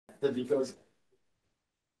Good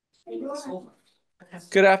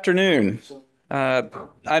afternoon.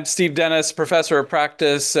 I'm Steve Dennis, professor of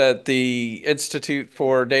practice at the Institute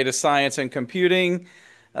for Data Science and Computing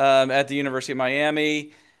at the University of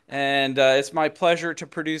Miami. And it's my pleasure to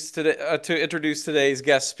introduce today's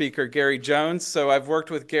guest speaker, Gary Jones. So I've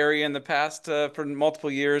worked with Gary in the past for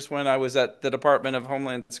multiple years when I was at the Department of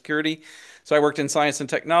Homeland Security. So I worked in science and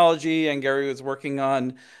technology, and Gary was working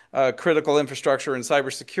on critical infrastructure and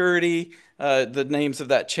cybersecurity. The names of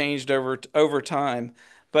that changed over time.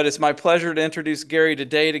 But it's my pleasure to introduce Gary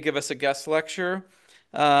today to give us a guest lecture.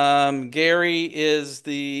 Gary is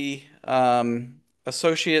the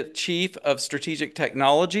Associate Chief of Strategic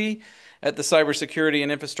Technology at the Cybersecurity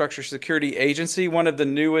and Infrastructure Security Agency, one of the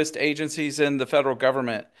newest agencies in the federal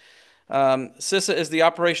government. CISA is the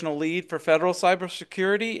operational lead for federal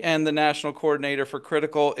cybersecurity and the national coordinator for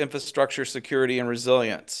critical infrastructure security and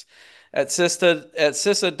resilience. At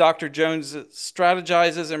CISA, Dr. Jones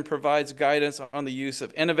strategizes and provides guidance on the use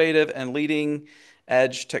of innovative and leading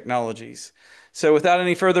edge technologies. So without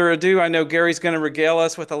any further ado, I know Gary's going to regale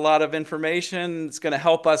us with a lot of information. It's going to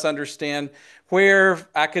help us understand where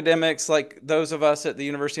academics like those of us at the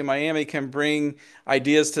University of Miami can bring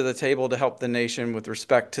ideas to the table to help the nation with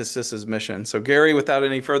respect to CISA's mission. So Gary, without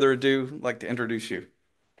any further ado, I'd like to introduce you.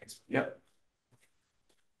 Yep.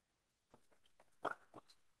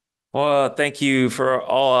 Well, thank you for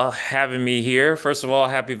all having me here. First of all,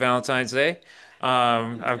 happy Valentine's Day.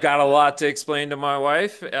 I've got a lot to explain to my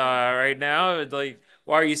wife right now. Like,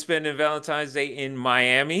 why are you spending Valentine's Day in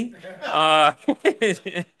Miami? Uh,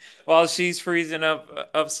 while she's freezing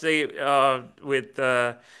upstate with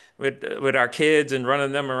our kids and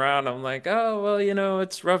running them around. I'm like, oh, well,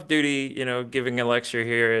 it's rough duty, giving a lecture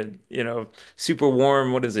here and, super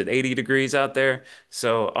warm. What is it, 80 degrees out there?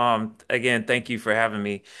 So, again, thank you for having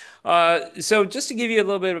me. So just to give you a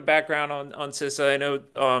little bit of background on CISA, I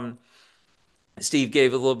know Steve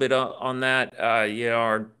gave a little bit on that.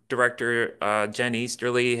 Our director, Jen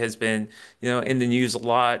Easterly, has been, in the news a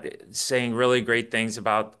lot, saying really great things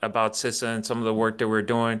about CISA and some of the work that we're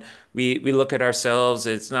doing. We look at ourselves,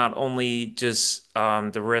 it's not only just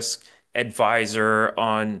the risk advisor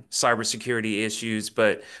on cybersecurity issues,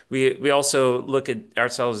 but we also look at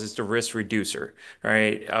ourselves as the risk reducer,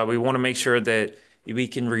 right? We want to make sure that we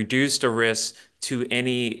can reduce the risk to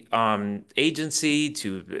any agency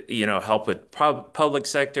to help with public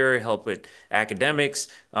sector, help with academics,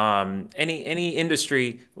 any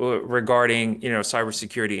industry regarding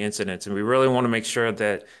cybersecurity incidents, and we really want to make sure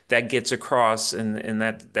that that gets across, and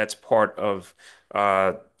that's part of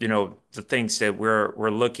the things that we're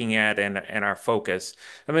looking at and our focus.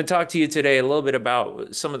 I'm going to talk to you today a little bit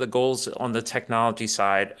about some of the goals on the technology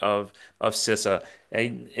side of CISA.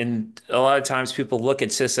 And a lot of times people look at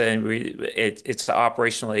CISA and it's the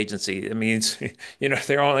operational agency. It means,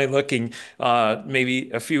 they're only looking maybe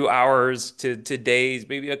a few hours to days,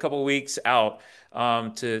 maybe a couple of weeks out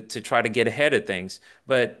to try to get ahead of things.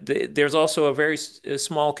 But there's also a very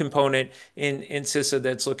small component in CISA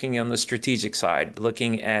that's looking on the strategic side,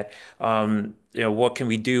 looking at what can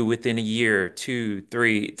we do within a year, 2,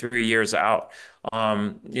 3 years out?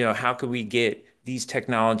 How can we get these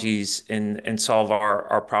technologies and solve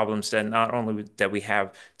our problems that not only that we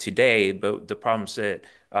have today, but the problems that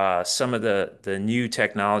some of the new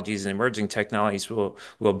technologies and emerging technologies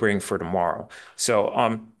will bring for tomorrow.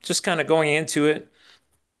 So just kind of going into it.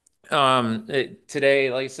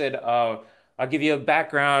 Today, like I said, I'll give you a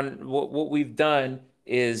background. What we've done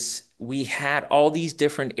is we had all these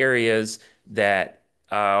different areas that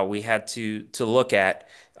we had to look at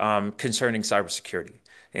concerning cybersecurity,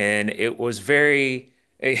 and it was it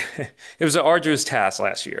was an arduous task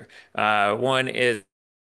last year. One is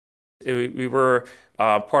we were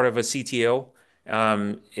part of a CTO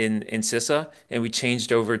in CISA, and we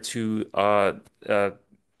changed over to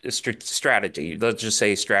strategy. Let's just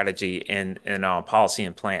say strategy and policy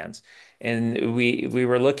and plans. And we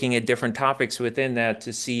were looking at different topics within that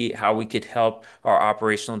to see how we could help our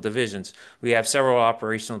operational divisions. We have several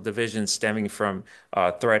operational divisions stemming from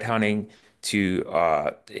threat hunting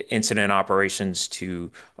to incident operations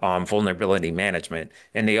to vulnerability management,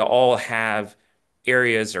 and they all have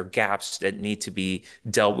areas or gaps that need to be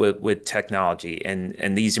dealt with technology,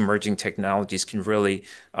 and these emerging technologies can really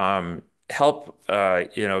help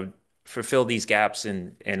fulfill these gaps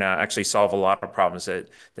and actually solve a lot of problems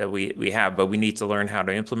that we have. But we need to learn how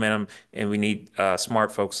to implement them, and we need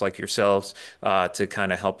smart folks like yourselves to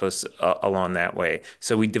kind of help us along that way.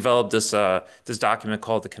 So we developed this document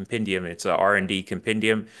called the compendium. It's a R&D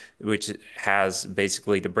compendium, which has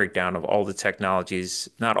basically the breakdown of all the technologies,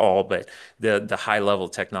 not all, but the high level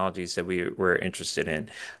technologies that we were interested in,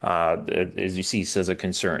 as you see, says it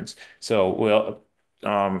concerns. So we'll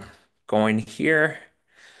going here.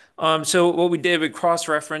 So what we did, we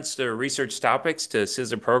cross-referenced the research topics to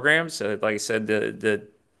CISA programs. Like I said, the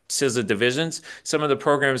CISA divisions. Some of the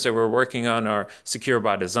programs that we're working on are secure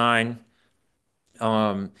by design,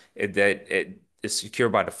 that it is secure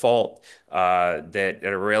by default, that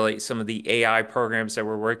are really some of the AI programs that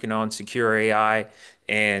we're working on, secure AI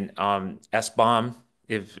and SBOM.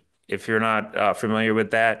 If you're not familiar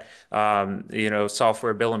with that,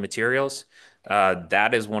 software bill of materials,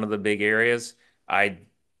 that is one of the big areas. I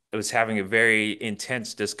was having a very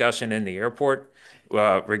intense discussion in the airport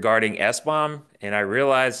regarding SBOM, and I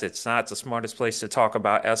realized it's not the smartest place to talk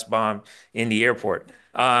about SBOM in the airport.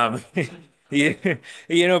 You,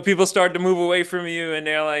 people start to move away from you and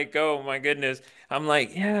they're like, oh my goodness. I'm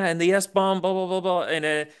like, yeah, and the S-bomb, blah, blah, blah, blah.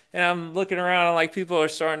 And I'm looking around and like people are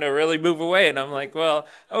starting to really move away. And I'm like, well,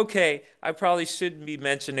 okay, I probably shouldn't be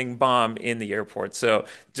mentioning bomb in the airport. So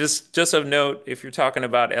just of note, if you're talking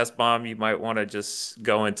about S-bomb, you might want to just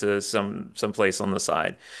go into some place on the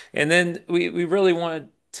side. And then we really wanted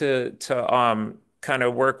to kind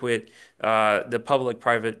of work with the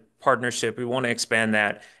public-private partnership. We want to expand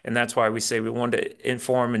that, and that's why we say we want to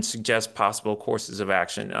inform and suggest possible courses of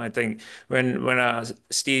action. I think when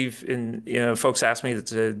Steve and folks asked me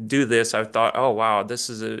to do this, I thought, oh wow,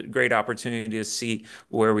 this is a great opportunity to see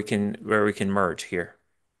where we can merge here.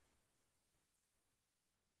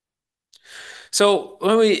 So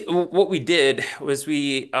what we did was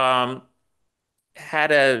we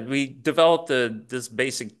developed this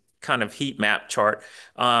basic kind of heat map chart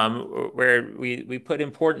where we put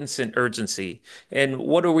importance and urgency. And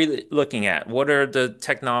what are we looking at? What are the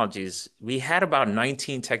technologies? We had about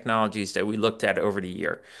 19 technologies that we looked at over the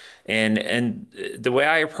year. And the way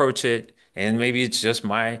I approach it, and maybe it's just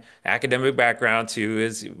my academic background too,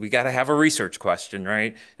 is we got to have a research question,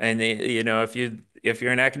 right? And if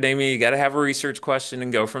you're in academia, you got to have a research question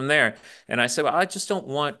and go from there. And I said, well, I just don't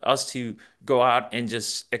want us to go out and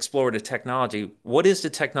just explore the technology. What does the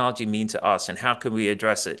technology mean to us, and how can we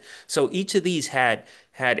address it? So each of these had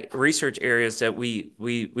research areas that we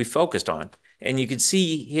focused on. And you can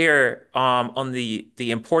see here on the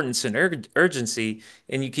importance and urgency,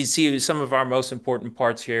 and you can see some of our most important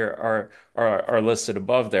parts here are listed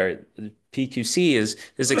above there. PQC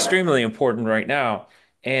is extremely important right now,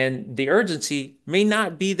 and the urgency may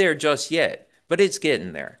not be there just yet, but it's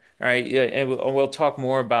getting there. All right, yeah, and we'll talk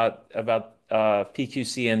more about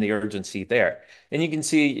PQC and the urgency there. And you can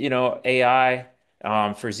see, AI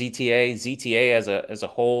for ZTA as a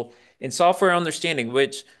whole, and software understanding,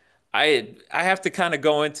 which I have to kind of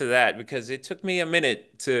go into that because it took me a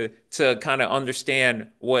minute to kind of understand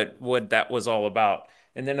what that was all about.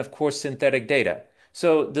 And then of course synthetic data.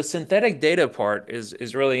 So the synthetic data part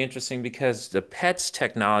is really interesting because the PETS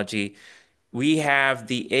technology, we have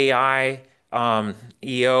the AI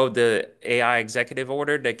EO, the AI executive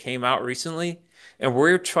order that came out recently, and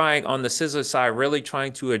we're trying on the CISA side, really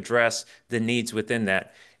trying to address the needs within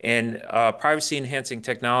that. And privacy enhancing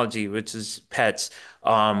technology, which is PETS,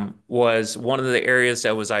 was one of the areas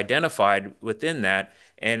that was identified within that.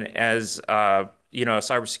 And as a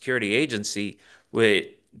cybersecurity agency, with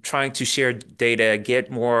trying to share data,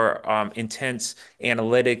 get more intense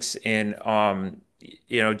analytics and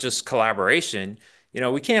just collaboration.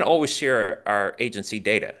 We can't always share our agency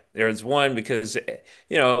data. There's one because,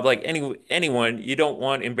 like anyone, you don't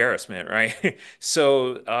want embarrassment, right?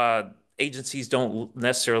 So agencies don't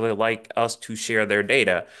necessarily like us to share their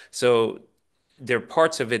data. So there are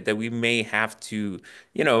parts of it that we may have to,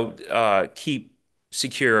 keep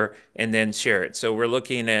secure and then share it. So we're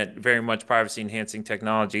looking at very much privacy enhancing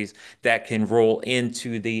technologies that can roll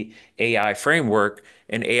into the AI framework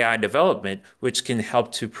and AI development, which can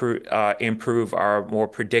help to improve our more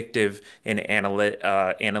predictive and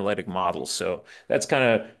analytic models. So that's kind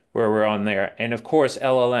of where we're on there. And of course,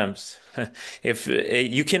 LLMs. If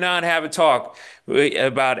you cannot have a talk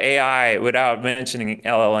about AI without mentioning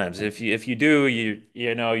LLMs. If you do,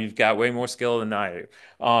 you've got way more skill than I do.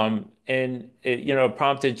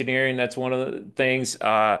 Prompt engineering, that's one of the things.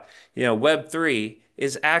 Web3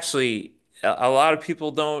 is actually a lot of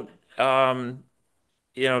people don't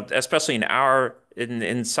especially in our in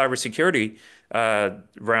cybersecurity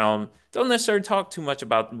realm don't necessarily talk too much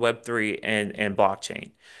about Web3 and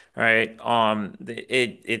blockchain, right?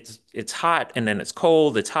 It's hot and then it's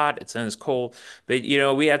cold. It's hot, it's then it's cold. But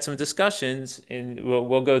we had some discussions, and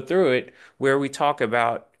we'll go through it where we talk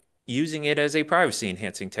about using it as a privacy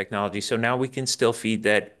enhancing technology. So now we can still feed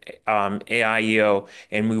that AIEO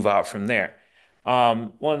and move out from there.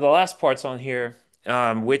 One of the last parts on here,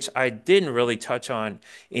 which I didn't really touch on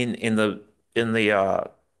in in the uh,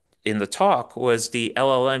 in the talk, was the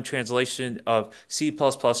LLM translation of C++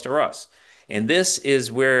 to Rust. And this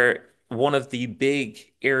is where one of the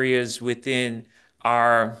big areas within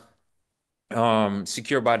our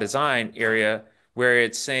secure by design area, where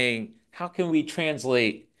it's saying, how can we use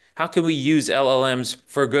LLMs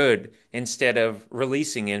for good instead of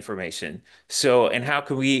releasing information? So, and how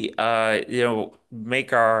can we,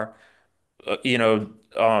 make our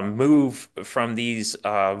move from these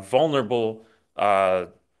vulnerable,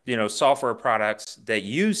 software products that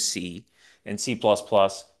use C and C++.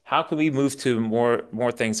 How can we move to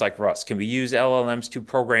more things like Rust? Can we use LLMs to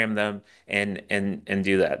program them and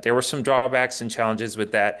do that? There were some drawbacks and challenges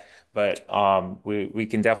with that, but we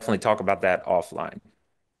can definitely talk about that offline.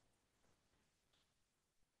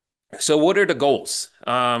 So what are the goals?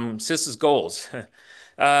 CISA's goals.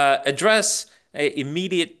 Address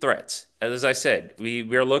immediate threats. As I said,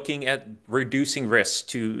 we are looking at reducing risks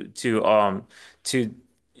to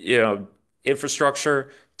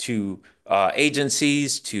infrastructure, to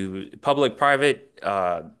agencies, to public-private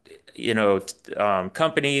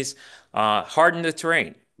companies. Harden the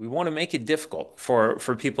terrain. We want to make it difficult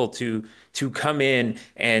for people to come in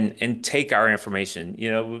and take our information.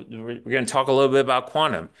 We're going to talk a little bit about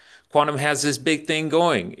quantum. Quantum has this big thing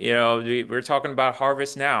going. We're talking about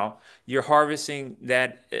harvest now. You're harvesting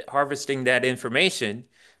that information.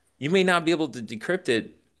 You may not be able to decrypt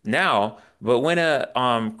it now, but when a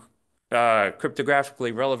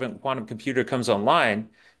cryptographically relevant quantum computer comes online,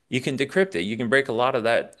 you can decrypt it. You can break a lot of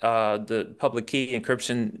that the public key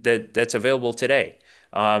encryption that's available today.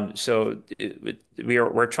 We're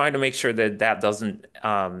trying to make sure that that doesn't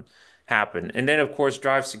happen, and then of course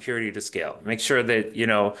drive security to scale. Make sure that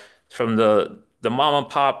from the mom and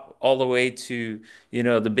pop all the way to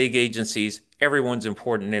the big agencies, everyone's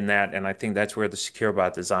important in that, and I think that's where the secure by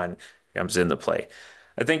design comes into play.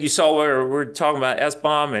 I think you saw where we're talking about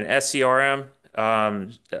SBOM and SCRM,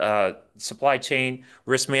 supply chain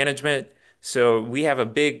risk management. So we have a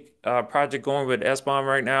big project going with SBOM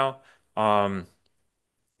right now.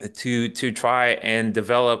 To try and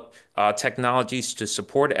develop technologies to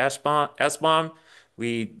support SBOM.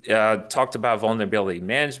 We talked about vulnerability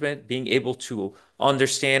management, being able to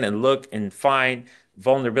understand and look and find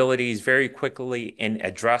vulnerabilities very quickly and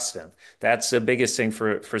address them. That's the biggest thing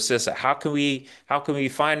for CISA. How can we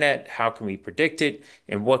find that? How can we predict it?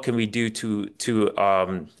 And what can we do to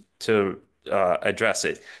address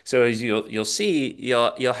it? So as you'll see,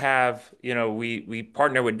 you'll have we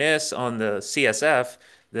partner with NIST on the CSF,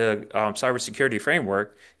 the cybersecurity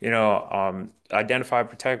framework. Identify,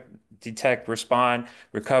 protect, detect, respond,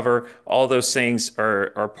 recover. All those things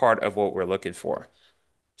are part of what we're looking for.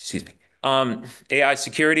 Excuse me. AI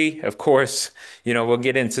security, of course, we'll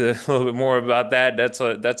get into a little bit more about that. That's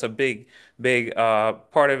a big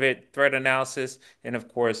part of it. Threat analysis, and of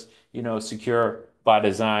course, secure by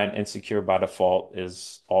design and secure by default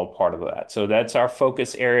is all part of that. So that's our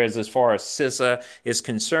focus areas as far as CISA is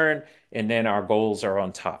concerned, and then our goals are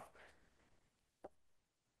on top.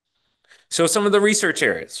 So some of the research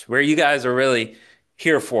areas where you guys are really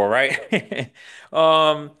here for, right?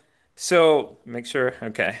 Um, so make sure,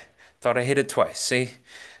 okay. Thought I hit it twice. See,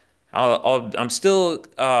 I'm still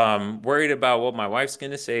worried about what my wife's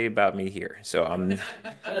gonna say about me here. So I'm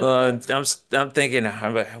thinking,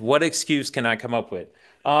 what excuse can I come up with?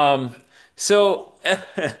 Um, so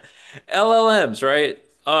LLMs, right?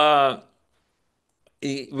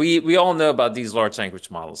 We all know about these large language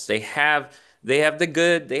models. They have the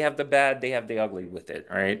good, they have the bad, they have the ugly with it,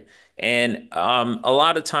 right? And a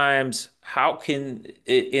lot of times, how can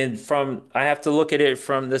in from I have to look at it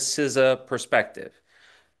from the CISA perspective.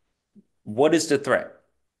 What is the threat?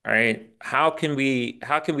 All right. How can we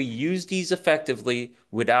use these effectively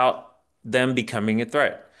without them becoming a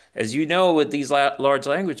threat? As you know, with these large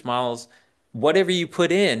language models, whatever you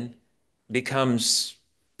put in becomes,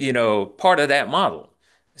 part of that model.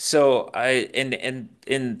 So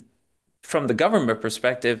and from the government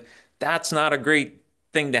perspective, that's not a great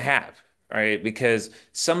thing to have, right? Because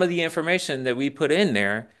some of the information that we put in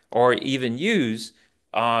there or even use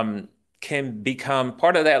can become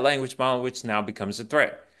part of that language model, which now becomes a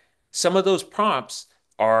threat. Some of those prompts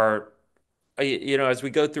are as we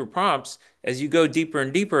go through prompts, as you go deeper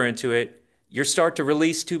and deeper into it, you start to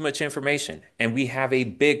release too much information. And we have a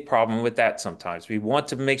big problem with that sometimes. We want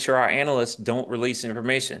to make sure our analysts don't release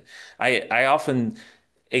information. I often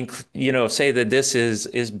say that this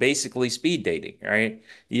is basically speed dating, right?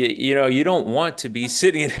 You don't want to be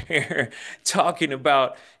sitting there talking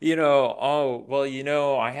about, oh,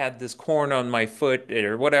 well, I had this corn on my foot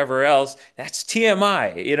or whatever else. That's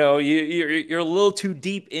TMI. You're a little too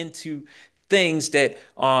deep into things that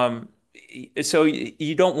so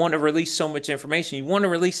you don't want to release so much information. You want to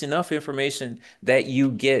release enough information that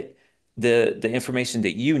you get the information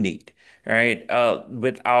that you need, right?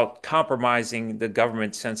 Without compromising the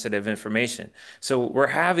government sensitive information. So we're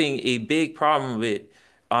having a big problem with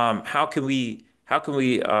how can we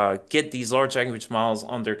get these large language models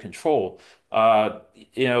under control?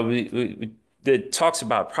 That talks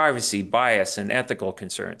about privacy, bias, and ethical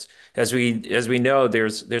concerns. As we know,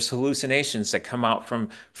 there's hallucinations that come out from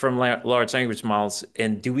large language models,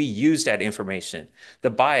 and do we use that information?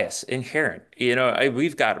 The bias inherent,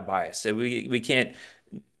 we've got a bias that we can't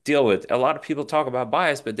deal with. A lot of people talk about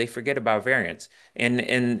bias, but they forget about variance. And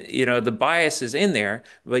the bias is in there,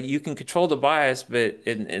 but you can control the bias, but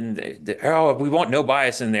oh, we want no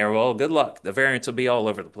bias in there. Well, good luck. The variance will be all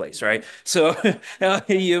over the place, right? So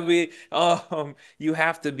you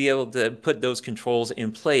have to be able to put those controls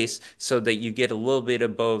in place so that you get a little bit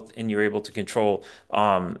of both and you're able to control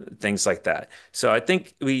things like that. So I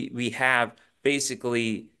think we have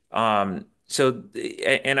basically and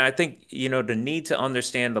I think, the need to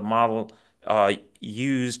understand the model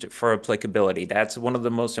used for applicability. That's one of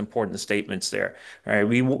the most important statements there. All right.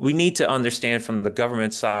 We need to understand from the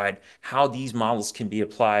government side how these models can be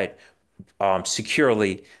applied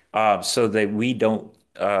securely so that we don't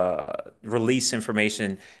release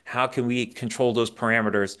information. How can we control those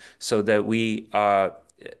parameters so that we have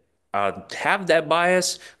that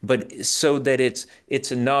bias, but so that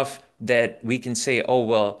it's enough that we can say, oh,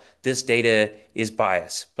 well, this data is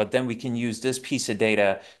biased, but then we can use this piece of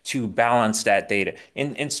data to balance that data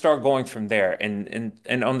and start going from there and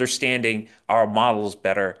understanding our models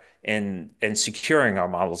better and securing our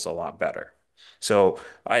models a lot better. So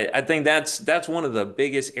I think that's one of the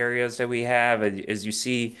biggest areas that we have. As you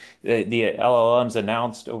see the LLMs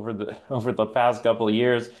announced over the past couple of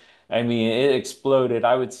years. I mean, it exploded.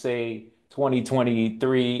 I would say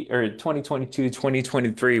 2023 or 2022,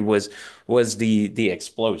 2023 was the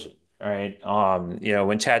explosion, right?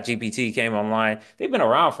 When ChatGPT came online, they've been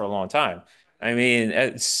around for a long time. I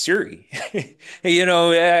mean, Siri,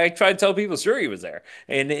 I tried to tell people Siri was there,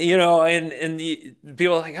 and the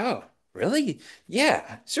people are like, oh, really?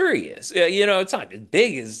 Yeah, Siri is. It's not as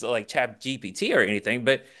big as like ChatGPT or anything,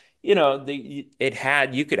 but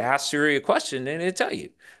you could ask Siri a question and it'd tell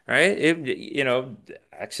you, right?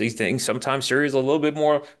 Actually think sometimes Siri is a little bit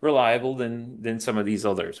more reliable than some of these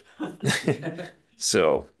others.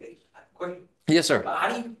 So, Quick, yes, sir.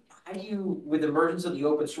 how do you, with the emergence of the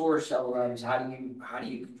open source LLMs, how do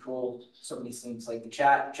you control some of these things? Like the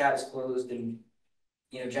chat is closed and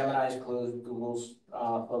Gemini is closed, Google's,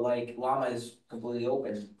 but like Llama is completely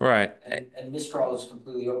open Right. and Mistral is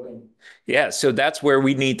completely open. Yeah, so that's where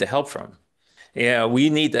we need the help from. Yeah, we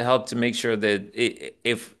need the help to make sure that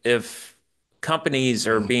if companies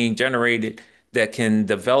are being generated that can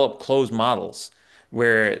develop closed models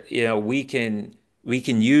where we can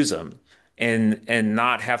use them and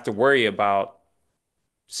not have to worry about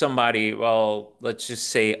somebody, well, let's just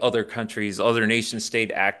say other countries, other nation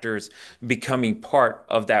state actors becoming part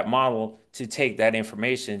of that model to take that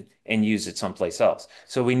information and use it someplace else.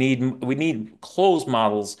 So we need closed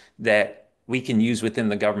models that we can use within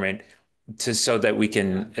the government to so that we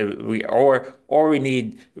can or we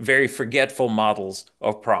need very forgetful models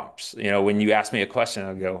of prompts. When you ask me a question,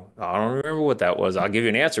 I'll go, I don't remember what that was. I'll give you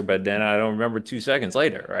an answer, but then I don't remember 2 seconds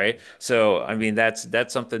later, right? So I mean that's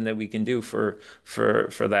something that we can do for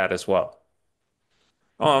that as well.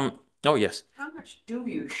 Oh yes. How much do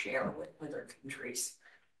you share with other countries?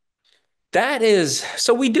 That is,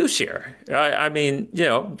 so we do share. I mean,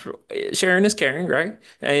 sharing is caring, right?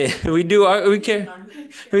 We do, we care.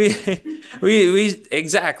 We, we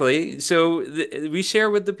exactly. So we share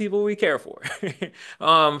with the people we care for.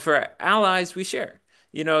 For allies, we share.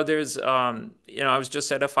 I was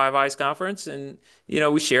just at a Five Eyes conference, and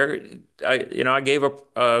we share. I gave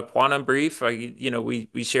a quantum brief.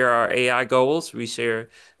 We share our AI goals. We share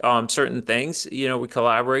certain things. We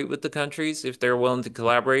collaborate with the countries if they're willing to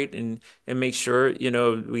collaborate and make sure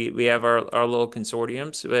we have our little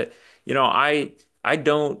consortiums. But I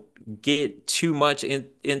don't get too much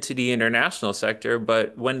into the international sector,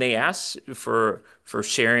 but when they ask for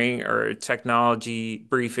sharing or technology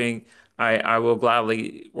briefing, I will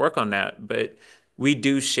gladly work on that. But we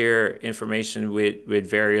do share information with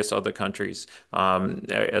various other countries,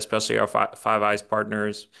 especially our Five Eyes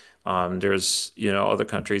partners. There's, other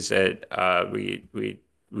countries that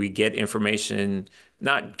we get information,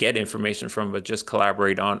 not get information from, but just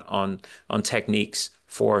collaborate on techniques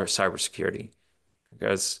for cybersecurity.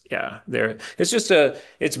 Because yeah,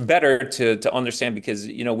 it's better to understand because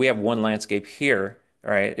we have one landscape here,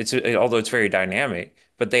 right? Although it's very dynamic,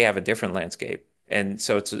 but they have a different landscape. And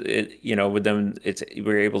so with them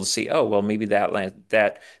we're able to see, oh well, maybe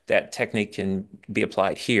that technique can be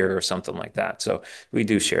applied here or something like that. So we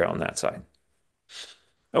do share on that side.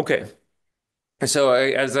 Okay. So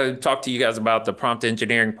as I talked to you guys about the prompt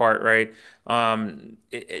engineering part, right?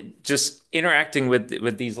 Just interacting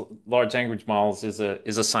with these large language models is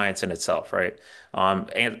a science in itself, right?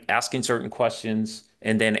 And asking certain questions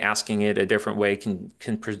and then asking it a different way can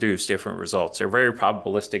produce different results. They're very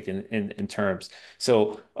probabilistic in terms.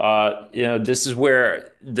 So this is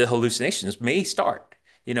where the hallucinations may start.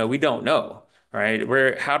 We don't know,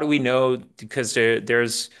 right? How do we know? Because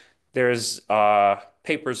there's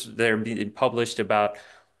papers that are being published about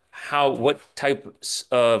what types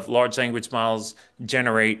of large language models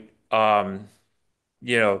generate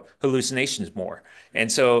hallucinations more.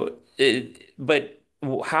 And so but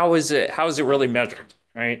how is it really measured,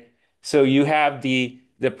 right? So you have the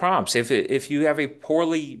prompts. If you have a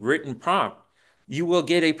poorly written prompt, you will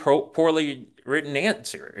get a poorly written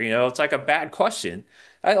answer. It's like a bad question.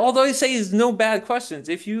 Although I say there's no bad questions.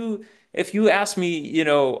 If you ask me,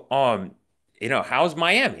 how's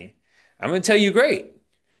Miami? I'm gonna tell you great.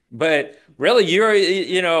 But really, you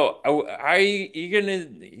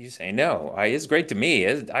say no. It's great to me.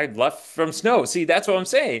 I left from snow. See, that's what I'm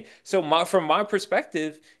saying. So from my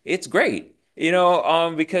perspective, it's great.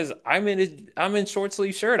 Because I'm in short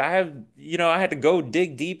sleeve shirt. I had to go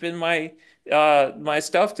dig deep in my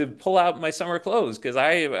stuff to pull out my summer clothes because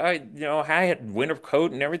I had winter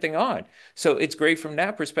coat and everything on. So it's great from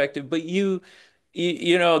that perspective. But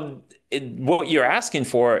what you're asking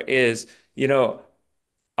for is,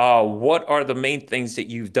 what are the main things that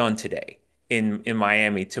you've done today in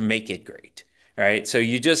Miami to make it great? All right. So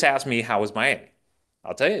you just asked me how was Miami?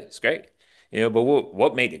 I'll tell you, it's great. But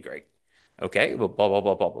what made it great? Okay, well, blah, blah,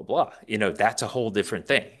 blah, blah, blah, blah. That's a whole different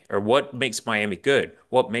thing. Or what makes Miami good?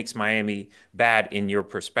 What makes Miami bad in your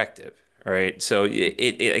perspective? All right. So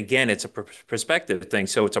again, it's a perspective thing.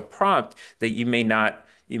 So it's a prompt that you may not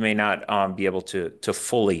be able to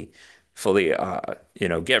fully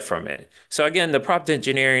get from it. So again, the prompt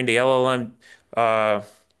engineering, the LLM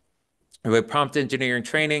with prompt engineering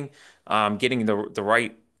training, getting the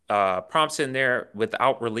right prompts in there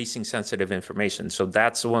without releasing sensitive information. So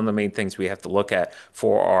that's one of the main things we have to look at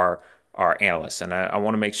for our analysts. And I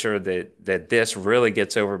want to make sure that this really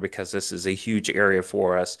gets over because this is a huge area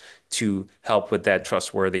for us to help with that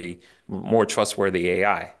more trustworthy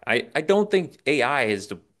AI. I don't think AI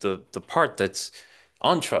is the part that's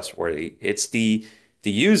untrustworthy. It's the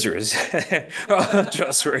users are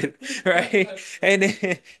untrustworthy, right?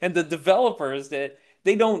 And the developers that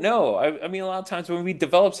they don't know. I mean, a lot of times when we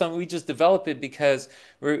develop something, we just develop it because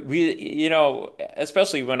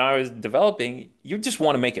especially when I was developing, you just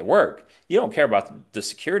want to make it work. You don't care about the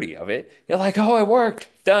security of it. You're like, oh, it worked,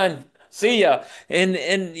 done, see ya,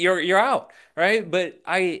 and you're out, right? But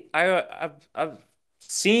I've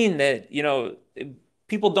seen that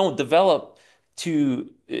people don't develop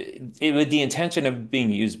with the intention of being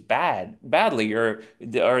used badly or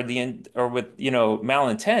with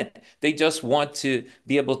malintent. They just want to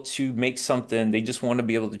be able to make something. They just want to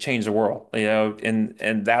be able to change the world,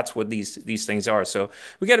 and that's what these things are. So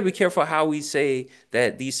we got to be careful how we say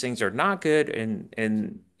that these things are not good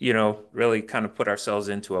and really kind of put ourselves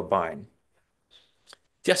into a bind.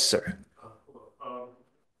 Yes, sir.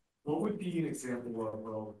 What would be an example of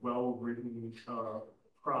a well-written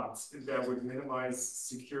prompts that would minimize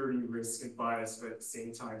security risk and bias, but at the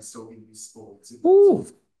same time still be useful to Ooh,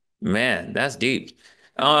 man, that's deep.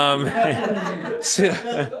 So,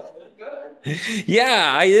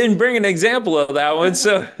 yeah, I didn't bring an example of that one.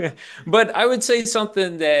 So, but I would say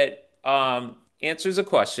something that answers a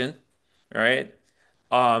question, right?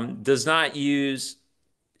 Does not use,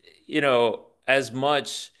 as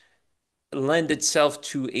much lend itself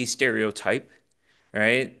to a stereotype,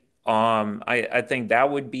 right? I think that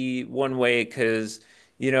would be one way because,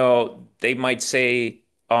 they might say,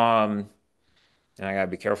 and I gotta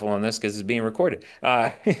be careful on this because it's being recorded.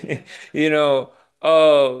 You know,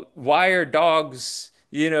 why are dogs,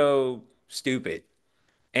 stupid?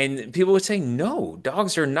 And people would say, no,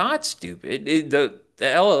 dogs are not stupid. The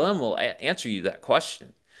LLM will answer you that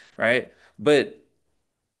question, right? But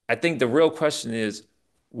I think the real question is,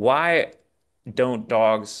 why don't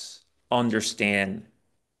dogs understand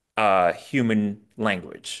human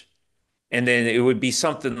language? And then it would be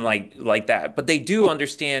something like that. But they do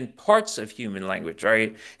understand parts of human language,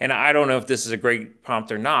 right? And I don't know if this is a great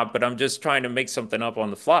prompt or not, but I'm just trying to make something up on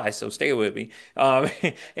the fly, so stay with me.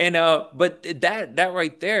 And but that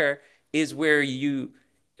right there is where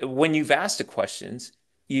when you've asked the questions,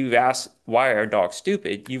 you've asked why are dogs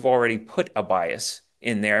stupid, you've already put a bias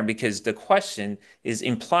in there because the question is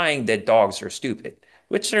implying that dogs are stupid,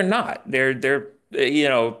 which they're not. They're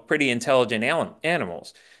pretty intelligent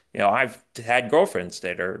animals. I've had girlfriends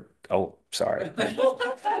that are, oh, sorry.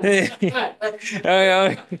 Hey,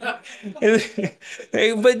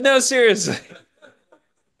 but no, seriously.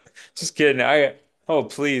 Just kidding. Oh,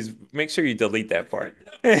 please make sure you delete that part.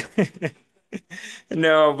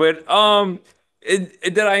 No, but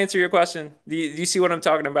did I answer your question? Do you see what I'm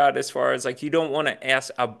talking about as far as like you don't want to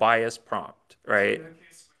ask a biased prompt, So in right? that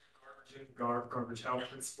case, with garbage out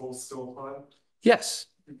principles still apply? Yes.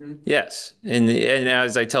 Yes. And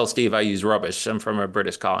as I tell Steve, I use rubbish. I'm from a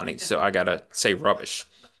British colony, so I gotta say rubbish.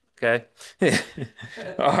 Okay.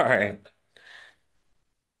 All right.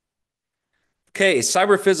 Okay,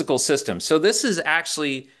 cyber physical systems. So this is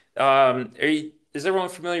actually, is everyone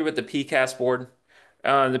familiar with the PCAS board?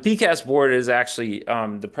 The PCAS board is actually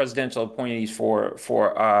the presidential appointees for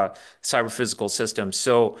cyber physical systems.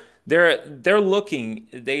 So they're looking.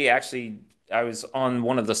 They actually, I was on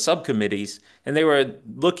one of the subcommittees, and they were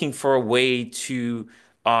looking for a way to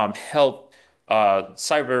help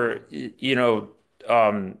cyber,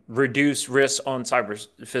 reduce risks on cyber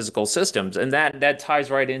physical systems, and that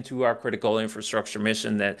ties right into our critical infrastructure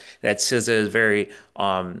mission that CISA is very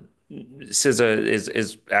CISA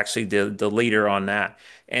is actually the leader on that.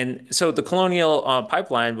 And so the Colonial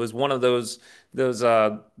Pipeline was one of those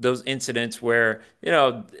incidents where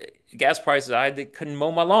gas prices I couldn't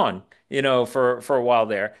mow my lawn for a while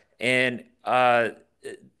there, and the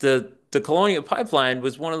Colonial Pipeline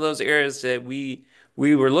was one of those areas that we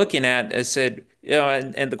were looking at and said,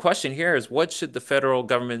 and the question here is, what should the federal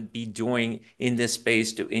government be doing in this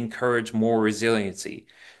space to encourage more resiliency?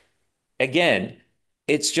 Again,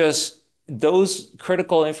 it's just those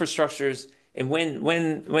critical infrastructures, and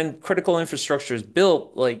when critical infrastructure is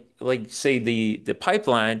built, like say the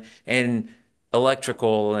pipeline and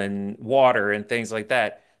electrical and water and things like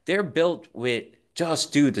that, they're built with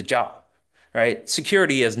just do the job, right?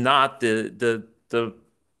 Security is not the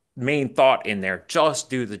main thought in there. Just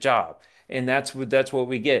do the job, and that's what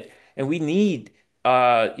we get. And we need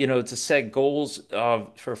to set goals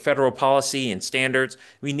for federal policy and standards.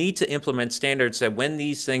 We need to implement standards that when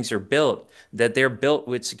these things are built, that they're built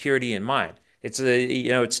with security in mind.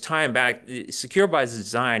 It's time back. Secure by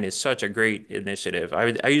design is such a great initiative.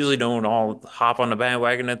 I usually don't all hop on the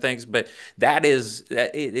bandwagon and things, but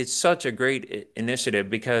it's such a great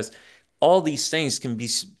initiative because all these things can be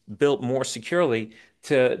built more securely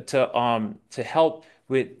to help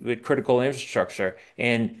with critical infrastructure.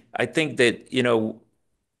 And I think that,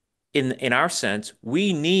 in our sense,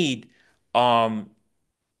 we need um,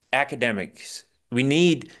 academics, we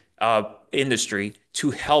need industry to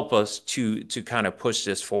help us to kind of push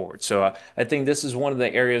this forward. So I think this is one of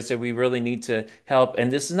the areas that we really need to help. And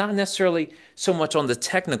this is not necessarily so much on the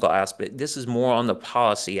technical aspect. This is more on the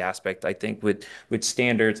policy aspect, I think, with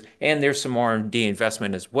standards. And there's some R&D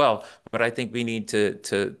investment as well. But I think we need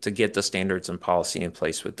to get the standards and policy in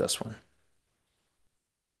place with this one.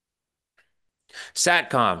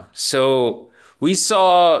 Satcom. So we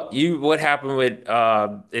saw what happened with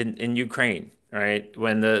in Ukraine, right?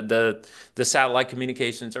 When the satellite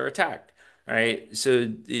communications are attacked, right?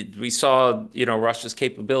 So we saw Russia's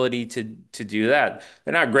capability to do that.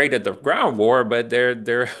 They're not great at the ground war, but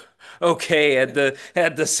they're okay at the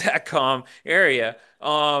Satcom area.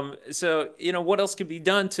 So what else can be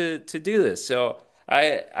done to do this? So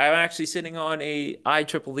I'm actually sitting on a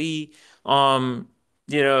IEEE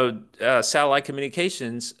satellite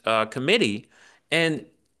communications committee, and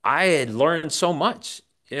I had learned so much.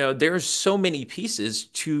 There's so many pieces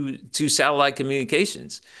to satellite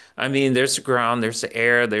communications. I mean, there's the ground, there's the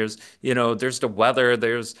air, there's the weather,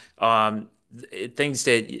 there's things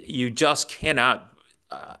that you just cannot.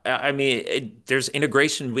 I mean, there's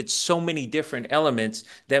integration with so many different elements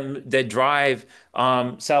that drive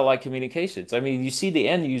satellite communications. I mean, you see the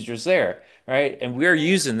end users there, right? And we're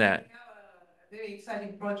using that. Very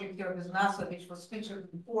exciting project here with NASA, which was featured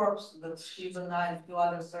in Forbes, that Steve and I and a few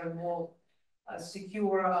others are involved,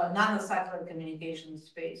 secure nanosatellite communication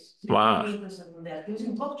space. So Wow. you're interested in that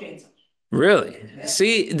using blockchains. Really?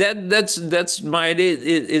 See, that's my idea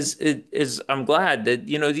is I'm glad that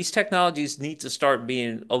these technologies need to start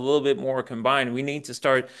being a little bit more combined. We need to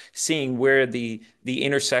start seeing where the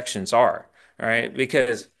intersections are, right?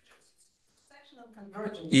 Because Section of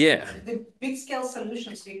convergence. yeah, The big scale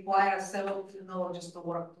solutions require several technologies to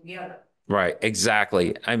work together. right,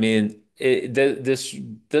 exactly. I mean, this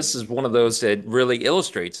is one of those that really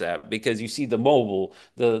illustrates that because you see the mobile,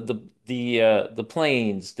 the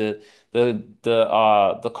planes, the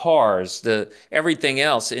cars, the everything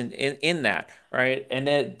else in that, right? And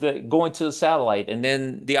then going to the satellite, and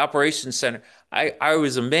then the operations center. I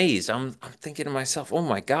was amazed. I'm thinking to myself, oh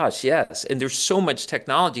my gosh, yes. And there's so much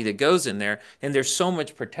technology that goes in there, and there's so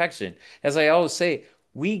much protection. As I always say,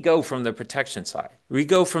 we go from the protection side. We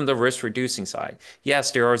go from the risk reducing side.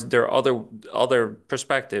 Yes, there are other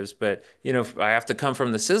perspectives, but I have to come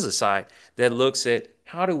from the CISA side that looks at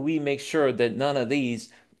how do we make sure that none of these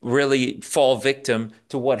really fall victim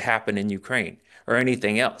to what happened in Ukraine or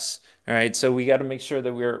anything else. All right, so we got to make sure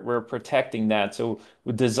that we're protecting that. So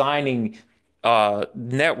we're designing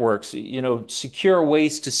networks, secure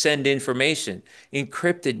ways to send information,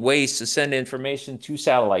 encrypted ways to send information to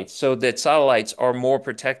satellites so that satellites are more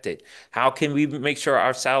protected. How can we make sure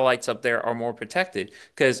our satellites up there are more protected?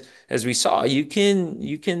 Because as we saw, you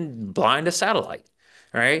can blind a satellite,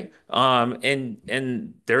 right?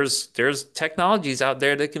 And there's technologies out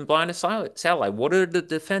there that can blind a satellite. What are the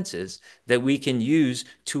defenses that we can use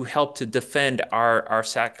to help to defend our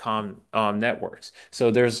SATCOM networks?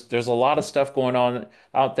 So there's a lot of stuff going on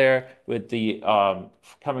out there with the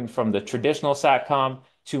coming from the traditional SATCOM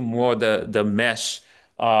to more the mesh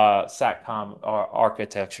SATCOM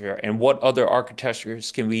architecture, and what other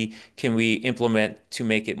architectures can we implement to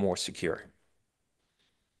make it more secure?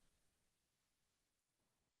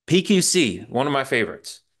 PQC, one of my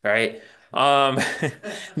favorites, right? Um,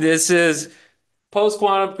 this is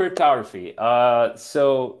post-quantum cryptography.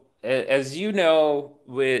 So as you know,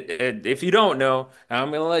 if you don't know, I'm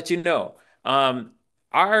going to let you know.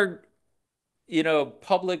 Our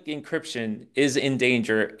public encryption is in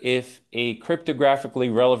danger if a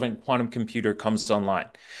cryptographically relevant quantum computer comes online.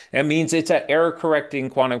 That means it's an error-correcting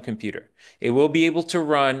quantum computer. It will be able to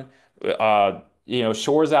run,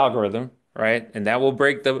 Shor's algorithm, right? And that will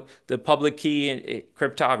break the public key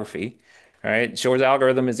cryptography, right? Shor's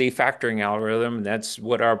algorithm is a factoring algorithm, and that's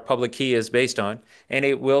what our public key is based on. And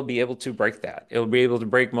it will be able to break that. It will be able to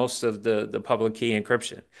break most of the public key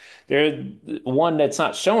encryption. There, one that's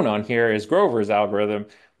not shown on here is Grover's algorithm,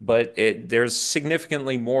 but there's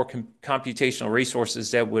significantly more computational resources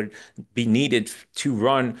that would be needed to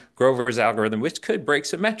run Grover's algorithm, which could break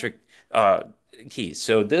symmetric keys.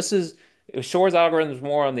 So this is Shor's algorithm is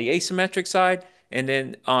more on the asymmetric side, and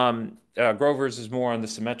then Grover's is more on the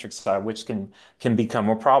symmetric side, which can become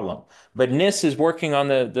a problem. But NIST is working on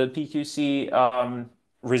the PQC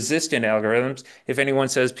resistant algorithms. If anyone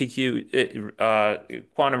says PQ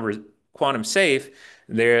quantum safe,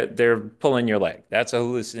 they're pulling your leg. That's a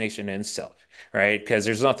hallucination in itself, right? Because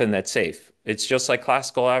there's nothing that's safe. It's just like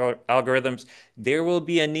classical algorithms. There will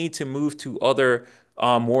be a need to move to other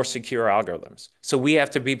more secure algorithms. So we have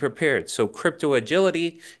to be prepared. So crypto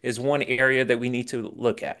agility is one area that we need to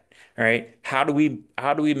look at. All right. How do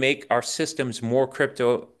we make our systems more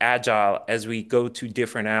crypto agile as we go to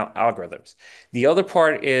different algorithms? The other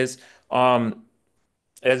part is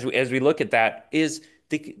as we look at that is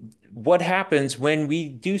what happens when we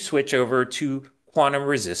do switch over to quantum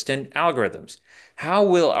resistant algorithms. How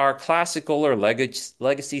will our classical or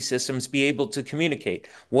legacy systems be able to communicate?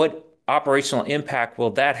 What operational impact will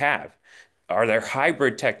that have? Are there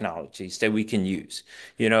hybrid technologies that we can use?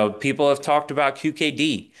 People have talked about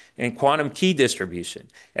QKD and quantum key distribution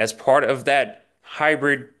as part of that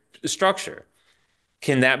hybrid structure.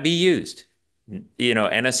 Can that be used?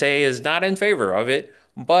 NSA is not in favor of it,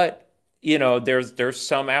 but there's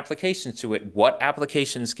some applications to it. What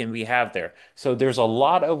applications can we have there? So there's a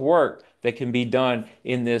lot of work that can be done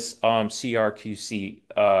in this CRQC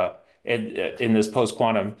in this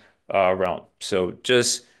post-quantum realm. So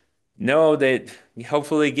just know that we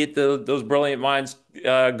hopefully get those brilliant minds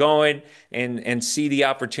going and see the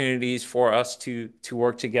opportunities for us to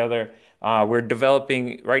work together. We're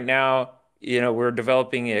developing right now. We're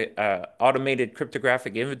developing a automated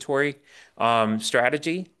cryptographic inventory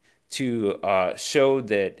strategy to show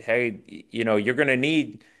that, hey, you're going to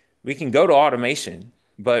need. We can go to automation,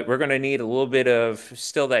 but we're going to need a little bit of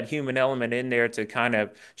still that human element in there to kind of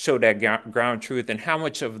show that ground truth. And how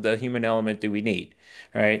much of the human element do we need?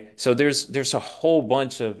 Right. So there's a whole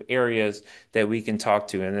bunch of areas that we can talk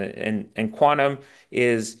to, and quantum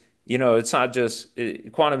is it's not just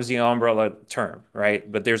quantum is the umbrella term,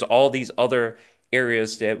 right? But there's all these other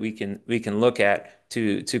areas that we can look at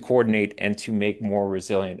to coordinate and to make more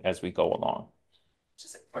resilient as we go along.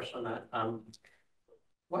 Just a question on that.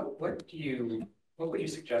 What would you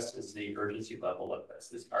suggest is the urgency level of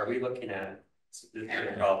this? Are we looking at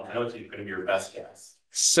well, I know it's going to be your best guess.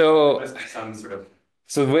 So Some sort of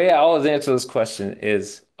so the way I always answer this question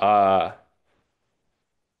is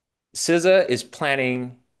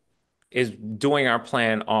CISA is doing our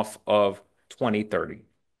plan off of 2030.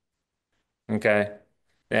 Okay.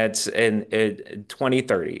 That's in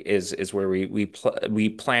 2030 is where we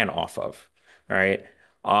plan off of. All right.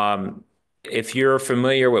 If you're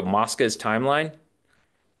familiar with Mosca's timeline,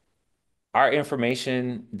 our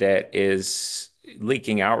information that is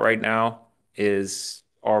leaking out right now is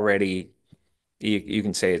already you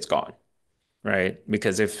can say it's gone, right?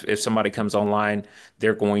 Because if somebody comes online,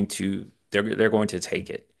 they're going to take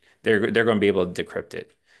it. They're going to be able to decrypt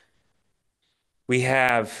it. We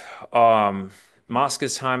have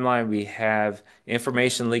Mosca's timeline, we have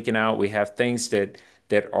information leaking out, we have things that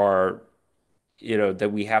are,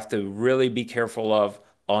 that we have to really be careful of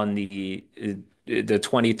on the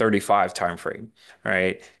 2035 timeframe,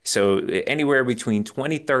 right? So anywhere between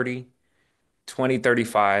 2030,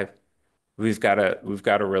 2035, we've got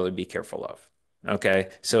to really be careful of. Okay.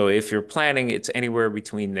 So if you're planning, it's anywhere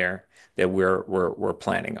between there that we're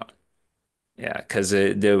planning on. Yeah, because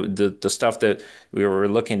the stuff that we were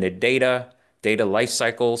looking at data life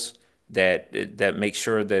cycles that make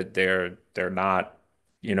sure that they're not,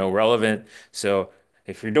 relevant. So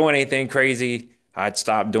if you're doing anything crazy, I'd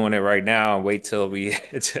stop doing it right now and wait till we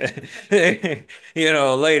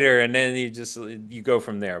later, and then you go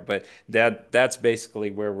from there. But that's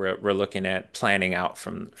basically where we're looking at planning out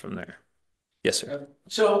from there. Yes, sir.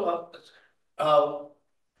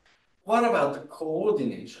 What about the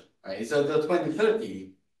coordination, right? So the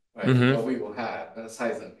 2030, right, we will have a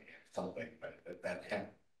CISA something, right, that can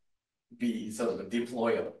be sort of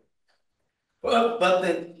deployable. But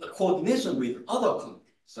then the coordination with other countries.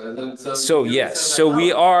 So yes, so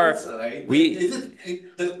we are, right? we,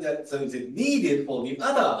 So is it needed for the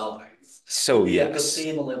other allies? So to be at the yes.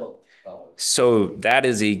 same level? So that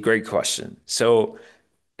is a great question. So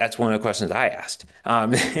that's one of the questions I asked.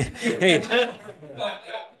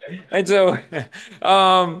 And so,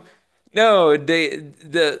 no,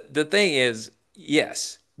 the thing is,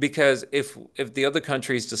 yes, because if the other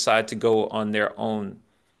countries decide to go on their own,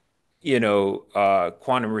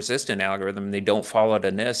 quantum resistant algorithm, they don't follow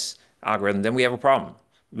the NIST algorithm, then we have a problem.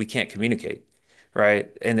 We can't communicate, right?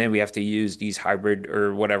 And then we have to use these hybrid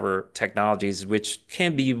or whatever technologies, which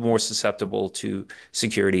can be more susceptible to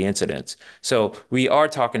security incidents. So we are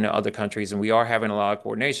talking to other countries and we are having a lot of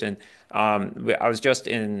coordination. I was just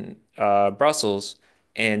in Brussels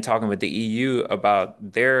and talking with the EU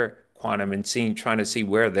about their quantum and trying to see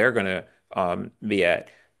where they're going to be at.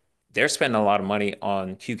 They're spending a lot of money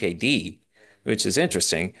on QKD, which is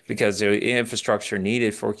interesting because the infrastructure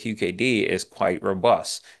needed for QKD is quite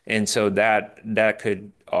robust. And so that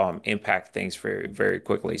could impact things very, very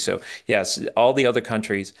quickly. So yes, all the other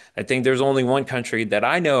countries, I think there's only one country that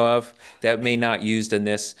I know of that may not use the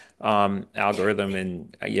NIST algorithm.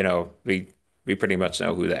 And, we pretty much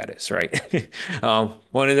know who that is, right?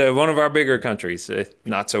 One of our bigger countries,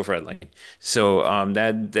 not so friendly. So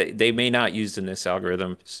that they may not use the NIST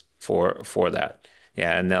algorithms for that.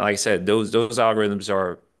 Yeah, and like I said, those algorithms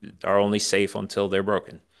are only safe until they're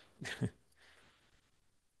broken.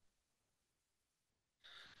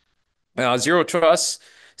 Zero trust.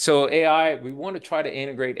 So AI, we want to try to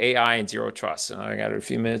integrate AI and zero trust. And I got a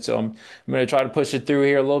few minutes, so I'm going to try to push it through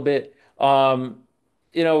here a little bit.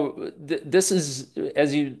 This is,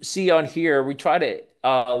 as you see on here, we try to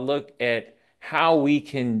look at how we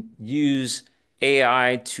can use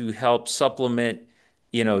AI to help supplement,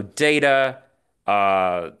 data,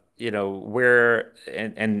 where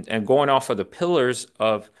and going off of the pillars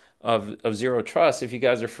of zero trust. If you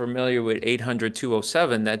guys are familiar with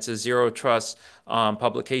 800-207, that's a zero trust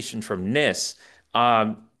publication from NIST.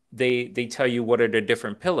 They tell you what are the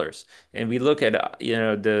different pillars, and we look at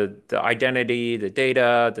the identity, the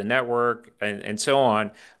data, the network, and so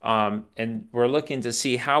on, and we're looking to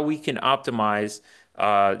see how we can optimize,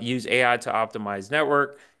 use AI to optimize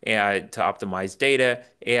network, AI to optimize data,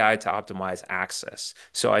 AI to optimize access.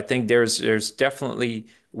 So I think there's definitely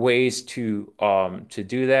ways to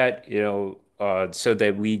do that, so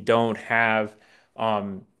that we don't have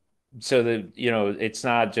so that it's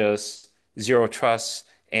not just zero trust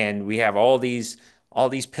and we have all these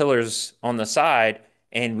pillars on the side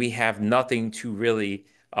and we have nothing to really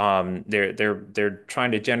They're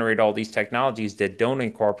trying to generate all these technologies that don't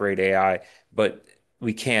incorporate AI, but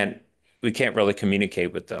we can't we can't really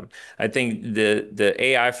communicate with them. I think the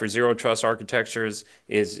AI for zero trust architectures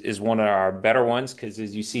is one of our better ones because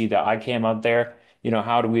as you see the ICAM up there,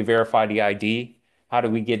 how do we verify the ID? How do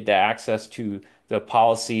we get the access to the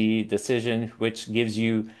policy decision, which gives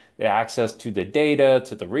you the access to the data,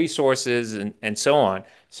 to the resources, and so on.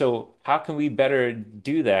 So how can we better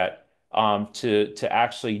do that to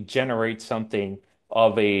actually generate something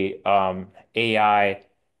of a AI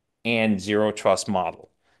and zero trust model?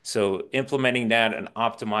 So implementing that and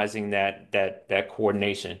optimizing that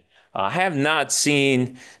coordination. I have not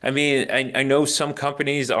seen, I mean, I know some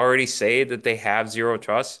companies already say that they have zero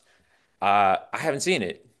trust. I haven't seen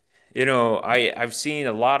it. I've seen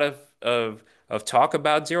a lot of talk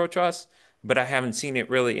about zero trust, but I haven't seen it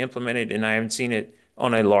really implemented, and I haven't seen it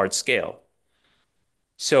on a large scale.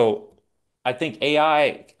 So I think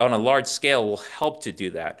AI on a large scale will help to do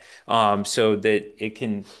that, so that it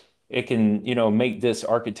can make this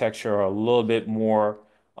architecture a little bit more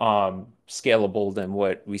scalable than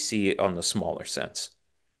what we see on the smaller sense.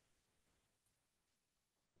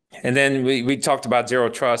 And then we talked about zero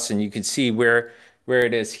trust, and you can see where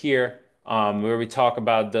it is here, where we talk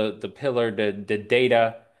about the pillar, the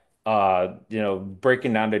data,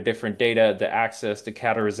 breaking down the different data, the access, the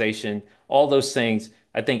categorization, all those things.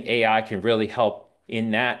 I think AI can really help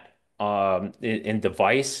in that in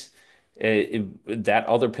device. That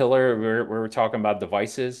other pillar where we're talking about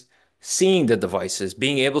devices, seeing the devices,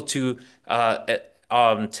 being able to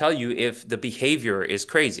tell you if the behavior is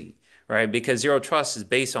crazy, right? Because zero trust is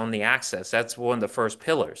based on the access. That's one of the first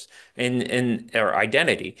pillars in or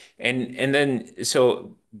identity. And then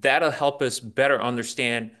so that'll help us better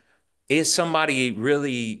understand, is somebody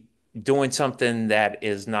really doing something that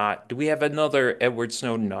is not, do we have another Edward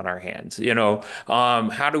Snowden on our hands?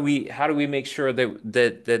 How do we make sure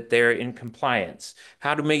that they're in compliance?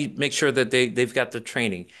 How do we make sure that they've got the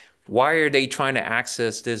training? Why are they trying to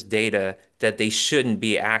access this data that they shouldn't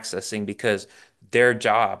be accessing because their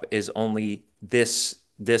job is only this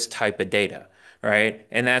type of data, right?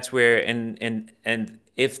 And that's where and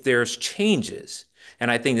if there's changes, and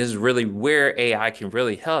I think this is really where AI can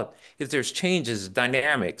really help. If there's changes,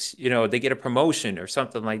 dynamics, they get a promotion or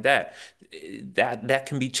something like that, that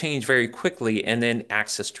can be changed very quickly, and then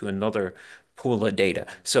access to another pool of data.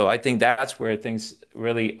 So I think that's where things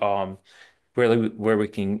really where we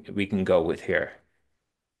can go with here.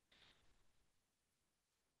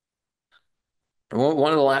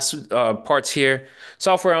 One of the last parts here,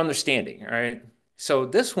 software understanding, all right? So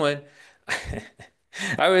this one,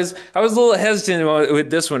 I was a little hesitant with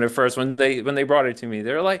this one at first when they brought it to me.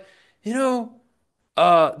 They're like, you know,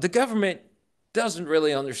 the government doesn't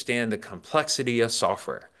really understand the complexity of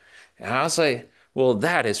software. And I was like, well,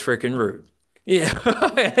 that is freaking rude. Yeah.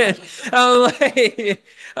 I'm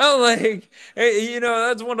like, hey,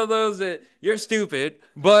 that's one of those that you're stupid,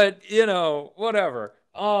 but whatever.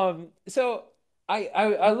 So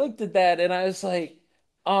I looked at that and I was like,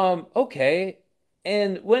 okay.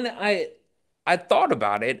 And when I thought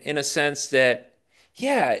about it in a sense that,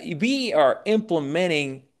 yeah, we are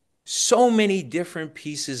implementing so many different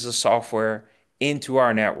pieces of software into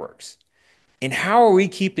our networks. And how are we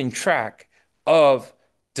keeping track of,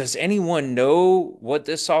 does anyone know what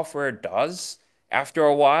this software does after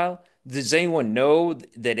a while? Does anyone know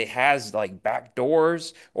that it has like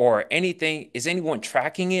backdoors or anything? Is anyone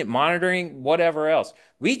tracking it, monitoring, whatever else?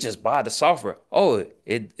 We just buy the software. Oh,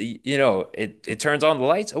 it turns on the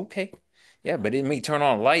lights. Okay. Yeah, but it may turn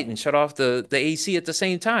on a light and shut off the AC at the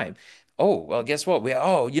same time. Oh, well, guess what?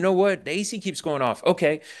 You know what? The AC keeps going off.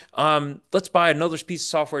 Okay. Let's buy another piece of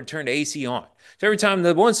software to turn the AC on. So every time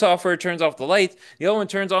the one software turns off the light, the other one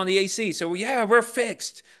turns on the AC. So yeah, we're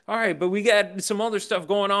fixed. All right, but we got some other stuff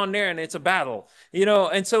going on there, and it's a battle,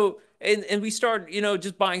 and so and we start,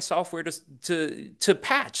 just buying software to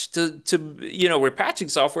patch we're patching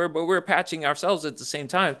software, but we're patching ourselves at the same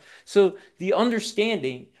time. So the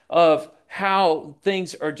understanding of how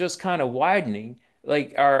things are just kind of widening,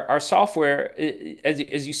 like our software,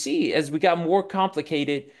 as you see, as we got more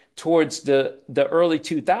complicated towards the early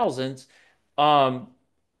 2000s, um,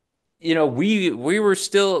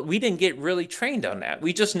 we didn't get really trained on that.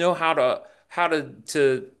 We just know how to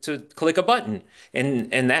click a button,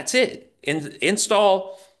 and that's it.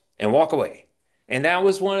 Install and walk away. And that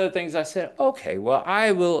was one of the things I said, okay, well,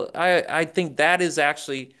 I think that is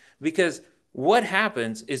actually because what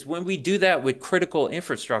happens is when we do that with critical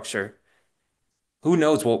infrastructure, who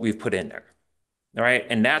knows what we've put in there, all right?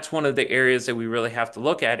 And that's one of the areas that we really have to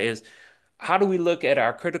look at is how do we look at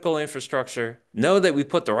our critical infrastructure, know that we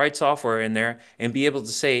put the right software in there, and be able to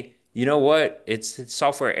say, you know what, it's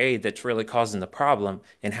software A that's really causing the problem,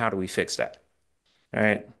 and how do we fix that? All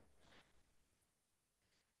right.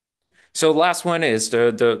 So last one is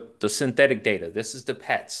the synthetic data. This is the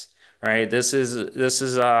pets, right? This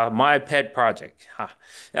is my pet project.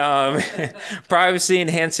 Privacy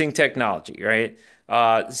enhancing technology, right?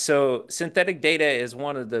 So synthetic data is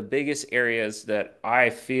one of the biggest areas that I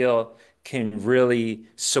feel can really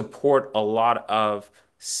support a lot of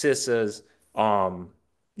CISA's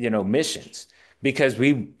missions because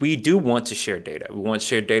we do want to share data. We want to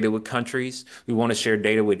share data with countries. We want to share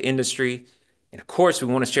data with industry. And of course, we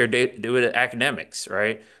want to share data with academics,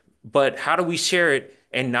 right? But how do we share it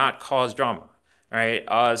and not cause drama, right?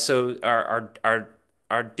 So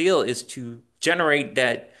our deal is to generate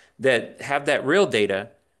that have that real data,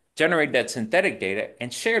 generate that synthetic data,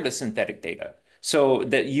 and share the synthetic data so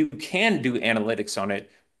that you can do analytics on it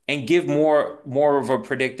and give more of a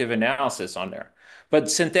predictive analysis on there. But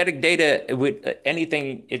synthetic data with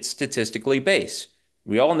anything, it's statistically based.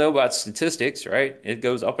 We all know about statistics, right? It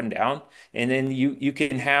goes up and down. And then you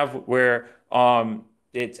can have where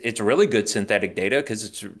it's really good synthetic data because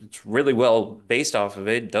it's really well based off of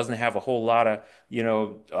it. It doesn't have a whole lot of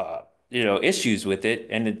issues with it,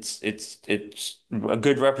 and it's a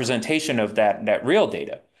good representation of that real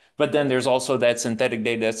data. But then there's also that synthetic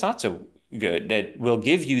data that's not so good that will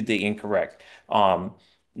give you the incorrect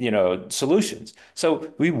solutions.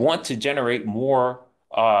 So we want to generate more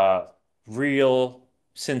real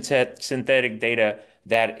synthetic data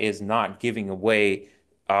that is not giving away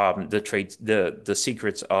the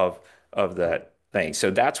secrets of that thing.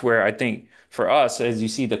 So that's where I think for us, as you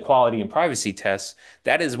see the quality and privacy tests,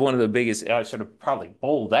 that is one of the biggest. I should have probably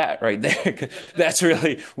bold that right there. That's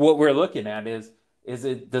really what we're looking at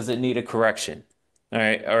does it need a correction? All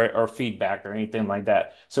right, or feedback or anything like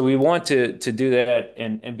that. So we want to do that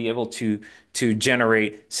and be able to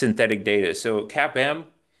generate synthetic data. So CAPM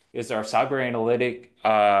is our cyber analytic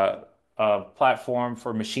platform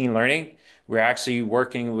for machine learning. We're actually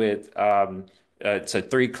working with it's a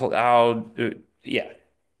three cloud. Yeah,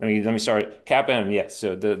 let me start. CAPM, yes.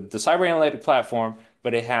 So the cyber analytic platform,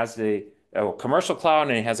 but it has a commercial cloud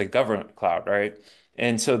and it has a government cloud, right?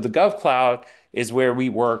 And so the Gov cloud is where we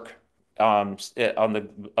work on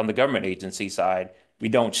the government agency side. We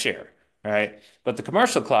don't share, right? But the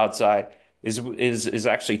commercial cloud side is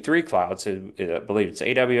actually three clouds. I believe it's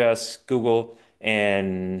AWS, Google,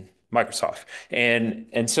 and Microsoft.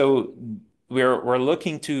 And so we're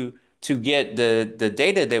looking to get the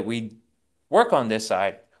data that we work on this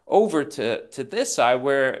side over to this side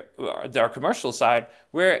where our commercial side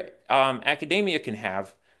where academia can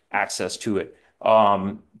have access to it.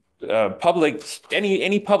 Public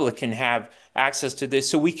any public can have access to this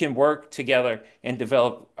so we can work together and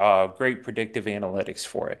develop great predictive analytics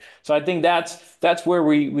for it. So I think that's where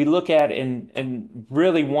we look at and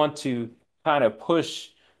really want to kind of push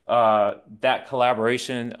that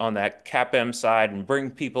collaboration on that CAPM side and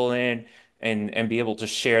bring people in and be able to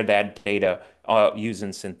share that data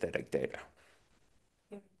using synthetic data.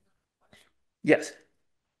 Yes.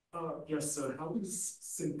 Yes, so how is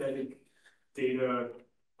synthetic data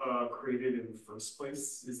created in the first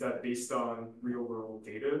place? Is that based on real world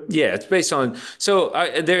data? Yeah, it's based on, so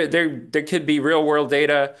there could be real world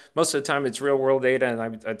data. Most of the time it's real world data, and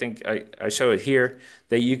I think I show it here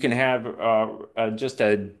that you can have just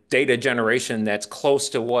a data generation that's close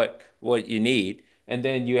to what you need. And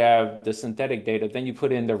then you have the synthetic data. Then you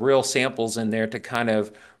put in the real samples in there to kind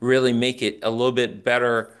of really make it a little bit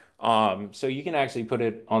better. So you can actually put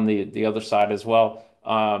it on the other side as well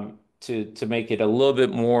to make it a little bit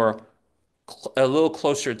more a little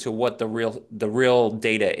closer to what the real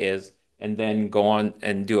data is, and then go on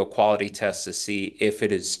and do a quality test to see if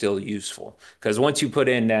it is still useful. Because once you put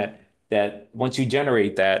in once you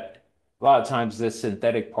generate that, a lot of times this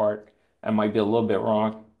synthetic part, I might be a little bit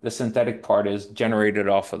wrong, the synthetic part is generated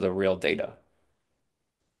off of the real data.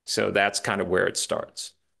 So that's kind of where it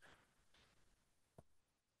starts.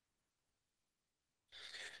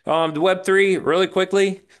 The Web3, really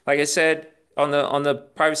quickly, like I said, on the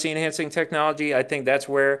privacy enhancing technology, I think that's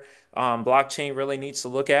where blockchain really needs to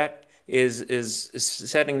look at is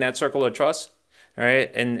setting that circle of trust,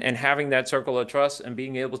 right? And having that circle of trust and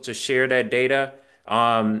being able to share that data,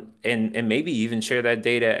 and maybe even share that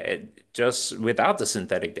data just without the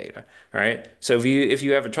synthetic data, right? So if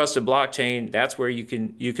you have a trusted blockchain, that's where you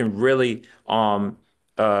can really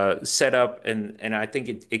set up and I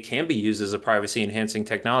think it can be used as a privacy enhancing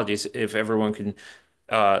technology if everyone can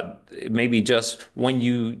maybe just when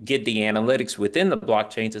you get the analytics within the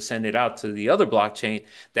blockchain to send it out to the other blockchain,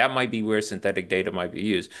 that might be where synthetic data might be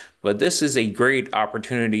used. But this is a great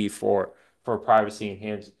opportunity for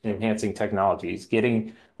privacy enhancing technologies,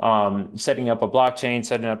 getting setting up a blockchain,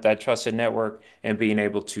 setting up that trusted network, and being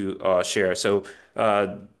able to share. So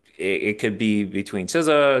it could be between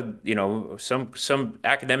CISA, some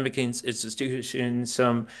academic institutions,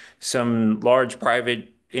 some large private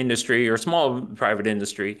industry or small private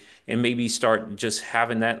industry, and maybe start just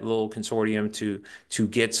having that little consortium to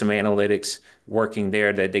get some analytics working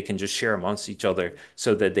there that they can just share amongst each other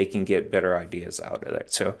so that they can get better ideas out of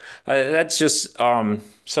it. So that's just some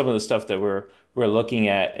of the stuff that we're looking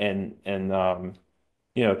at and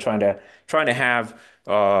trying to have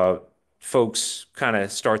folks kind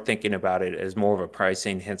of start thinking about it as more of a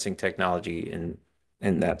privacy enhancing technology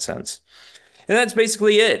in that sense. And that's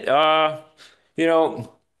basically it. You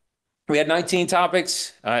know, we had 19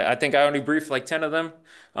 topics. I think I only briefed like 10 of them.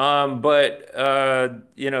 But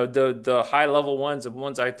the high level ones, the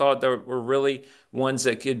ones I thought that were really ones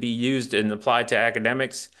that could be used and applied to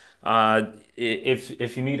academics.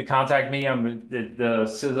 If you need to contact me, I'm the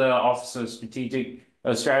CISA Office of Strategic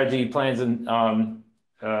Strategy, Plans, and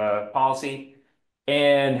Policy,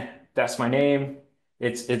 and that's my name.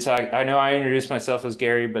 I know I introduced myself as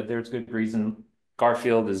Gary, but there's good reason.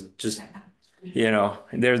 Garfield is just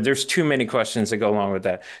there's too many questions that go along with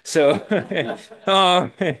that. So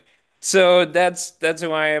um, so that's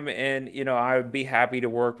who I am, and I would be happy to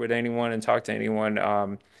work with anyone and talk to anyone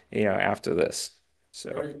after this.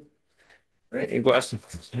 So any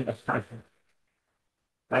questions?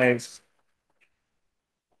 Thanks.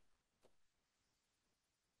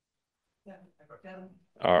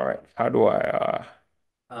 All right. How do I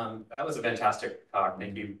That was a fantastic talk.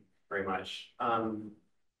 Thank you very much. One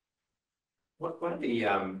of the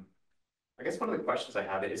I guess one of the questions I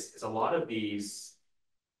have is a lot of these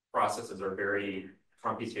processes are very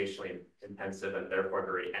computationally intensive and therefore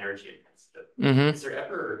very energy intensive. Mm-hmm. Is there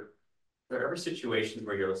ever situations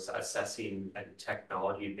where you're assessing a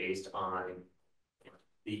technology based on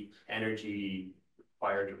the energy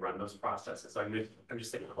required to run those processes? So I'm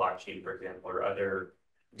just thinking of blockchain, for example, or other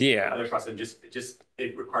processes.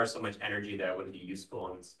 It requires so much energy that it wouldn't be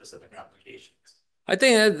useful in specific applications. I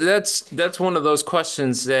think that's one of those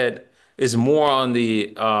questions that is more on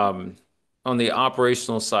the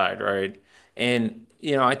operational side, right? And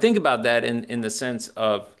I think about that in the sense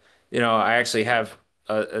of I actually have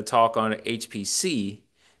a talk on HPC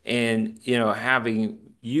and having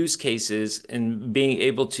use cases and being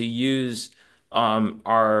able to use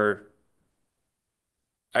our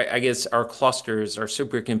I guess our clusters, our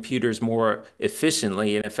supercomputers more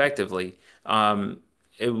efficiently and effectively.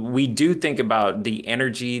 We do think about the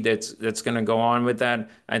energy that's going to go on with that.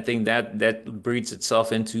 I think that breeds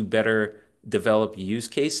itself into better developed use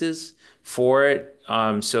cases for it.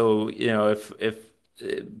 So if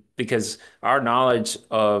because our knowledge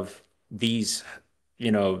of these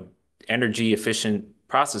energy efficient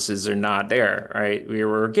processes are not there, right?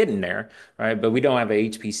 We're getting there, right? But we don't have a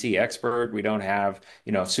HPC expert. We don't have,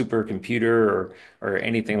 supercomputer or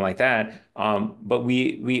anything like that. But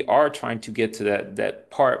we are trying to get to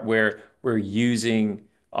that part where we're using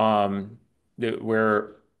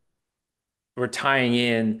where we're tying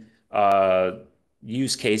in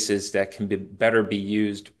use cases that can better be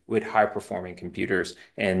used with high performing computers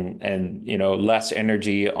and less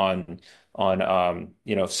energy on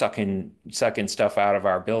sucking stuff out of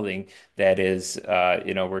our building that is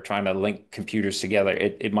we're trying to link computers together.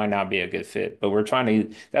 It might not be a good fit, but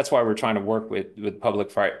that's why we're trying to work with public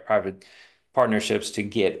private partnerships to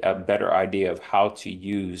get a better idea of how to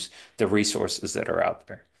use the resources that are out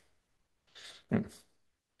there.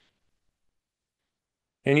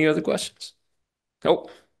 Any other questions? Oh.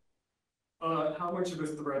 How much of a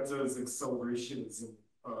threat does accelerationism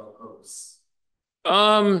pose?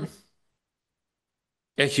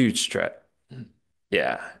 A huge threat.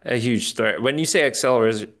 Yeah, a huge threat. When you say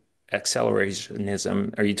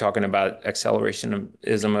accelerationism, are you talking about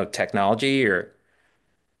accelerationism of technology or?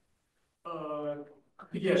 Uh,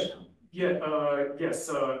 yes, yes.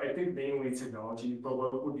 I think mainly technology, but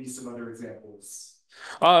what would be some other examples?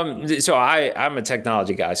 So I'm a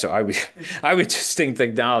technology guy, so I would just think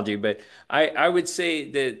technology, but I would say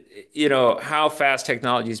that how fast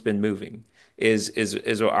technology has been moving is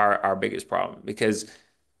our biggest problem because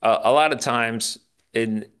a lot of times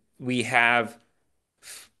we have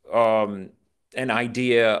an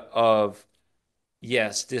idea of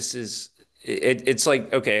yes, this is it's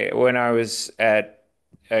like okay, when I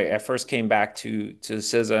first came back to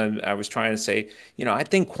CISA and I was trying to say, I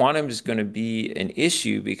think quantum is going to be an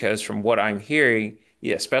issue because from what I'm hearing,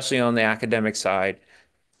 yeah, especially on the academic side,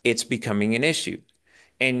 it's becoming an issue.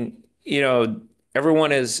 And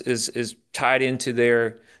everyone is tied into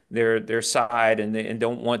their side, and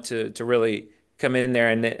don't want to really come in there,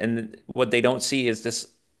 and what they don't see is this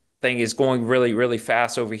thing is going really really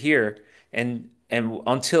fast over here, and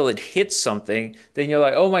until it hits something, then you're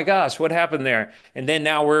like, oh my gosh, what happened there? And then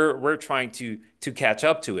now we're trying to catch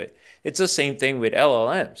up to it. It's the same thing with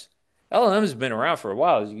LLMs. LLMs have been around for a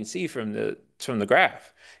while, as you can see from the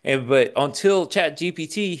graph. But until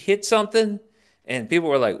ChatGPT hit something, and people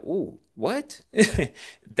were like, "Ooh, what?"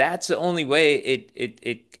 That's the only way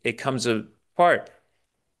it comes apart.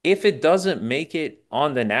 If it doesn't make it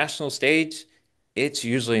on the national stage, it's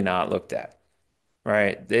usually not looked at,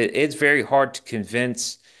 right? It's very hard to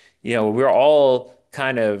convince. We're all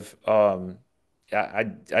kind of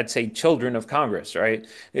I'd say children of Congress, right?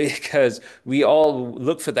 Because we all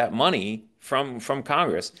look for that money from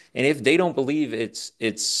Congress, and if they don't believe it's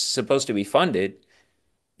supposed to be funded,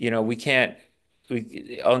 we can't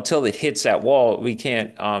until it hits that wall, we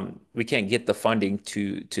can't get the funding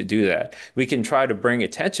to do that. We can try to bring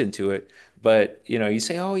attention to it, but you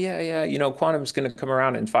say, oh yeah, yeah, quantum's going to come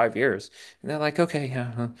around in 5 years, and they're like, okay,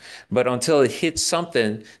 yeah, huh. But until it hits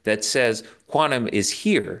something that says quantum is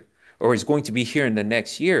here or is going to be here in the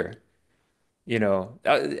next year, and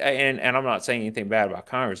I'm not saying anything bad about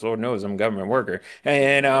Congress. Lord knows I'm a government worker,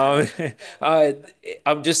 and uh,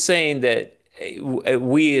 I'm just saying that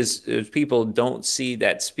we as people don't see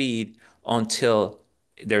that speed until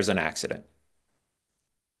there's an accident.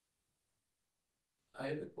 I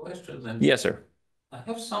have a question. And Yes, sir. I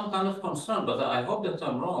have some kind of concern, but I hope that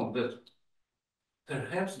I'm wrong, that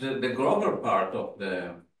perhaps the Grover part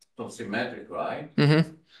of symmetric, right?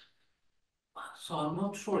 Mm-hmm. So I'm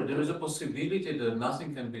not sure. There is a possibility that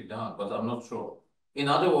nothing can be done, but I'm not sure. In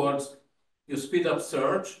other words, you speed up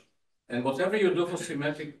search, and whatever you do for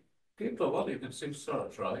symmetric crypto, well, you can still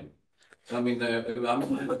search, right? I mean,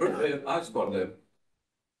 I score the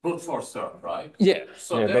brute force search, right? Yeah.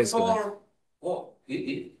 So Yeah, therefore,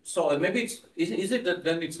 so maybe is it that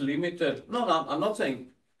then it's limited? No, no, I'm not saying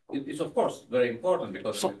it's of course very important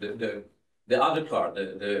because the other part,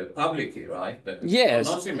 the public key, right? Yes.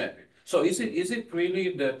 Not symmetric. So is it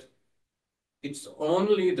really that it's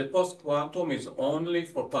only the post quantum is only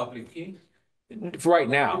for public key? Right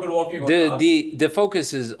now, the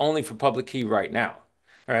focus is only for public key right now,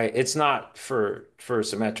 right? It's not for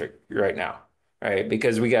symmetric right now, right?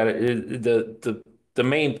 Because we got the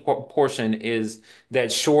main portion is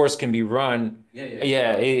that shores can be run.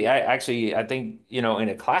 Yeah. I think in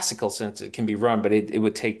a classical sense it can be run, but it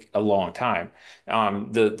would take a long time.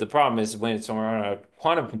 The problem is when it's on a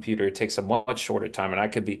quantum computer, it takes a much shorter time, and I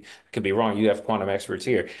could be wrong. You have quantum experts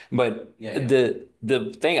here, but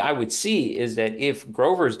the thing I would see is that if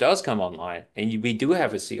Grover's does come online and we do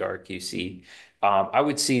have a CRQC, I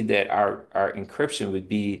would see that our encryption would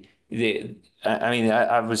be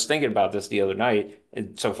I was thinking about this the other night.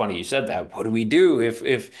 It's so funny you said that. What do we do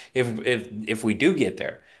if we do get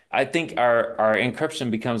there? I think our encryption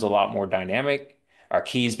becomes a lot more dynamic. Our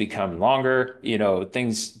keys become longer.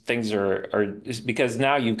 Things are because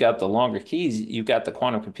now you've got the longer keys. You've got the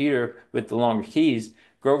quantum computer with the longer keys.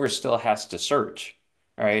 Grover still has to search,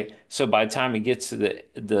 right? So by the time it gets to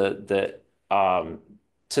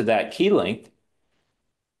to that key length,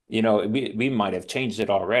 we might have changed it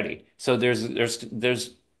already. So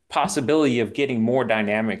there's possibility of getting more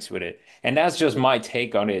dynamics with it, and that's just my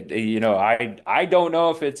take on it. I don't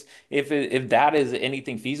know if that is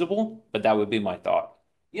anything feasible, but that would be my thought.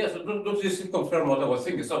 Yes, this confirm what I was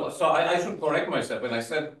thinking. So I should correct myself when I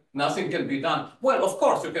said nothing can be done. Well, of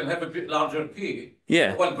course, you can have a bit larger key.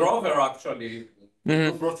 Yeah. Well, Grover actually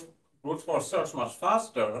brute force search much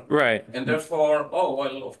faster. Right. And therefore, oh,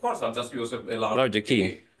 well, of course, I'll just use a larger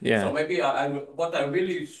key. Yeah. So maybe what I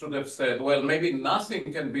really should have said, well, maybe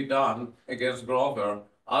nothing can be done against Grover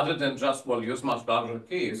other than just, well, use much larger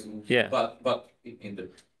keys. Yeah. But in the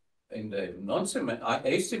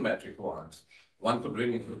asymmetric ones, one could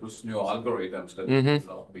really introduce new algorithms that would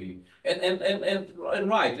not be and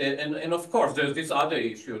right and of course there's this other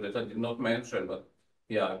issue that I did not mention, but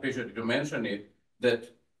yeah, I appreciate you mentioned it. That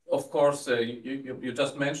of course you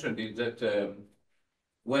just mentioned it that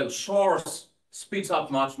well, shores speeds up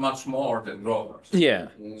much more than Grover's. Yeah.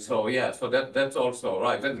 So yeah, so that's also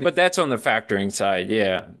right. But that's on the factoring side,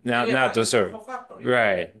 yeah. Not the server.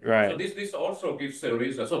 Right. So this also gives a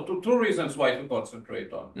reason. So two reasons why to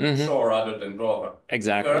concentrate on shore rather than Grover.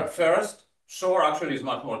 Exactly. First, shore actually is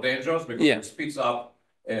much more dangerous because it speeds up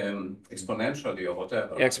exponentially or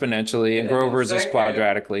whatever. Exponentially, and Grover's is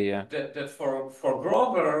quadratically, yeah. That for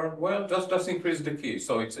Grover, well, just increase the key.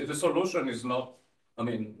 So the solution is not I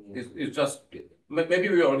mean, it's just, maybe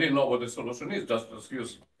we already know what the solution is, just let's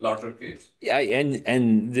use larger keys. Yeah,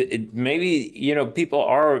 and maybe, you know, people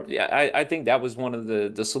are, I think that was one of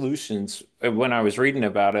the solutions when I was reading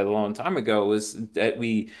about it a long time ago, was that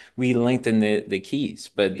we lengthen the keys.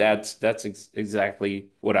 But that's exactly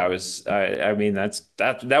what I mean,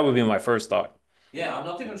 that would be my first thought. Yeah, I'm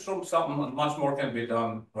not even sure something much more can be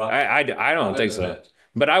done, right? I don't think so.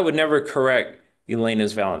 But I would never correct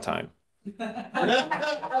Elena's Valentine.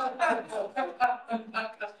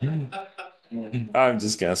 I'm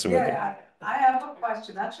just guessing with you. Yeah, I have a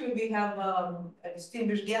question. Actually, we have a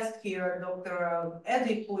distinguished guest here, Dr.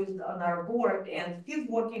 Eddie, who is on our board, and he's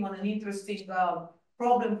working on an interesting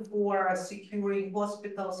problem for securing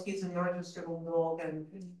hospitals. He's an emergency room dog and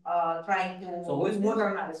trying to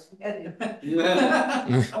modernize. Eddie.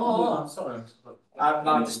 Oh, I'm sorry. I'm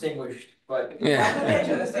not distinguished, but. Yeah.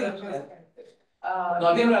 No,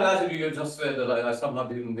 I didn't realize that you just said that I somehow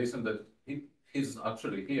didn't listen that he's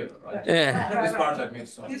actually here, right? Yeah. This part I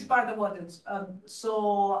missed. This part of audience.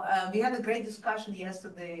 So we had a great discussion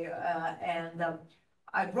yesterday, and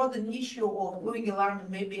I brought an issue of doing alarm, and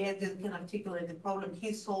maybe Ed can articulate the problem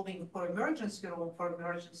he's solving for emergency room, for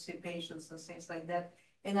emergency patients and things like that.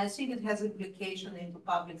 And I think it has implication into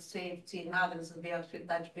public safety and others, and we actually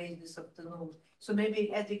touch base this afternoon. So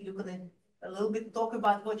maybe Ed, you can a little bit talk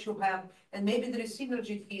about what you have, and maybe there is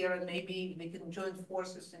synergy here, and maybe we can join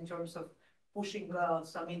forces in terms of pushing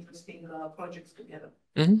some interesting projects together.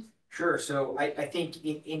 Mm-hmm. Sure. So I think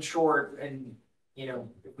in short, and you know,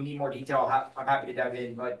 if we need more detail, I'm happy to dive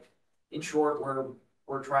in. But in short,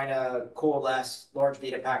 we're trying to coalesce large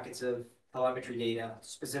data packets of telemetry data,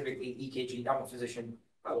 specifically EKG. I'm a physician,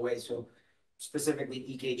 by the way, so specifically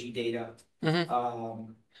EKG data.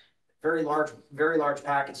 Mm-hmm. Very large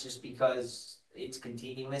packets, just because it's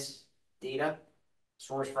continuous data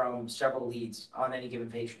sourced from several leads on any given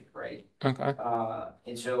patient, right? Okay.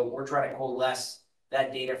 And so we're trying to coalesce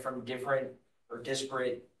that data from different or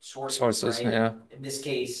disparate sources, right? Yeah. In this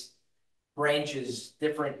case, branches,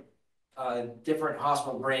 different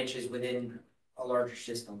hospital branches within a larger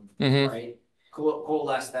system, Mm-hmm. right?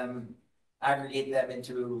 Coalesce them, aggregate them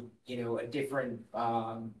into, you know, a different,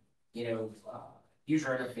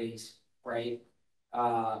 user interface, right?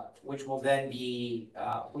 Which will then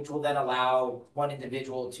allow one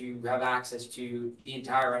individual to have access to the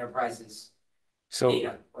entire enterprise's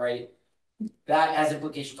data, right? That has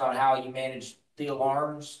implications on how you manage the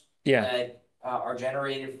alarms that are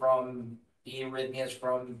generated from the arrhythmias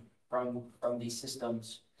from these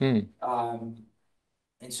systems. Mm.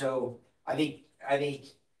 And so I think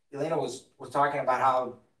Elena was talking about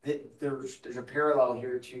how there's a parallel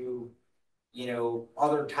here to, you know,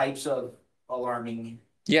 other types of alarming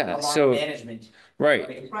management.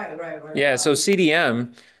 Right. Right. Yeah. So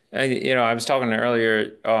CDM, you know, I was talking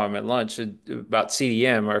earlier at lunch about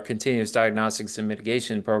CDM, our Continuous Diagnostics and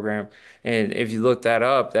Mitigation Program. And if you look that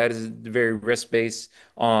up, that is very risk-based.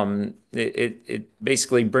 It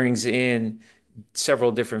basically brings in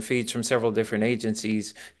several different feeds from several different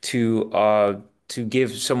agencies to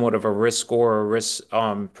give somewhat of a risk score or risk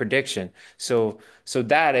prediction. So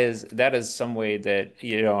that is some way that,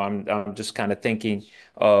 you know, I'm just kind of thinking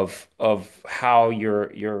of how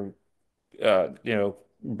you're you know,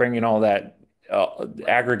 bringing all that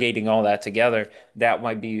aggregating all that together. That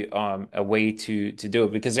might be a way to do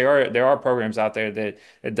it, because there are programs out there that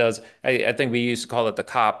it does. I think we used to call it the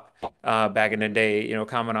COP back in the day, you know,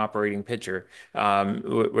 common operating picture,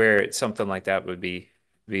 where something like that would be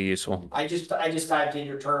useful. I just typed in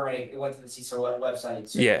your term and it went to the CISA website.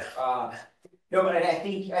 So, Yeah. No, but I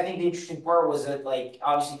think the interesting part was that, like,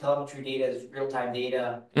 obviously telemetry data is real-time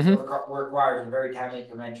data. Mhm. Requires a very timely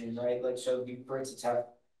intervention, right? Like, so you, for instance, have,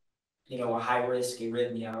 you know, a high-risk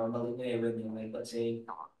arrhythmia or malignant arrhythmia, like, let's say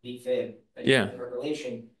VFib,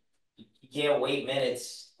 fibrillation. You can't wait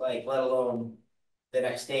minutes, like, let alone the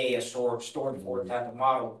next day, a stored for type of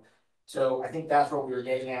model. So I think that's what we were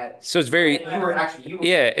getting at. So it's very,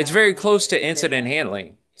 yeah, it's very close to incident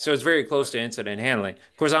handling. So it's very close to incident handling.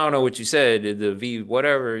 Of course, I don't know what you said, the V,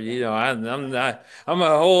 whatever, you know, I'm not, I'm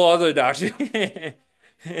a whole other doctor.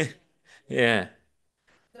 Yeah.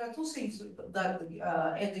 There are two things that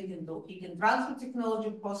Eddie can do. He can transfer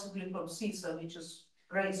technology possibly from CISA, which is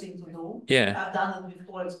a great thing to do. Yeah. I've done it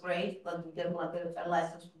before, it's great, but we get like a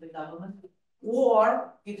license from the government.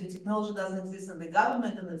 Or if the technology doesn't exist in the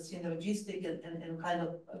government and it's synergistic and kind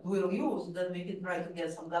of dual use, then we can try to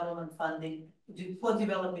get some government funding for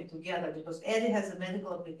developing together, because Eddie has a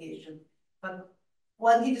medical application. But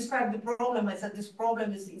when he described the problem, I said this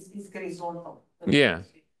problem is horizontal. Yeah.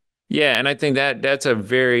 Yeah, and I think that's a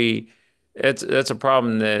very that's a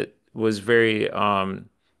problem that was very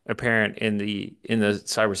apparent in the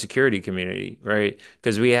cybersecurity community, right?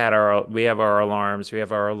 Because we have our alarms, we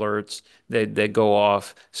have our alerts that go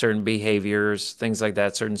off, certain behaviors, things like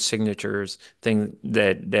that, certain signatures, thing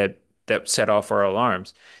that set off our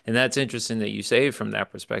alarms. And that's interesting that you say it from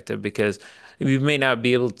that perspective because we may not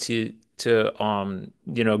be able to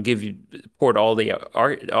give you port all the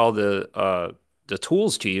art all the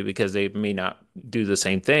tools to you because they may not do the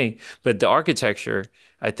same thing, but the architecture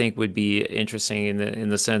I think would be interesting in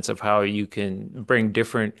the sense of how you can bring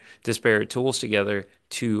different disparate tools together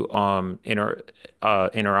to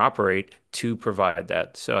interoperate to provide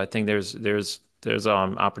that. So I think there's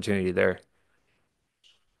opportunity there.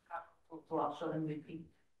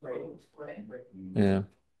 Right. Yeah.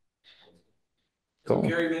 So Cool.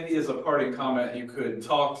 Gary, maybe as a parting comment, you could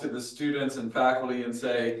talk to the students and faculty and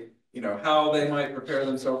say, how they might prepare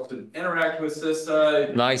themselves to interact with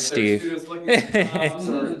CISA. Nice, If their Steve. students looking for jobs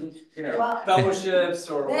or, Well, fellowships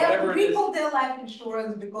or They have to whatever it is. recall their life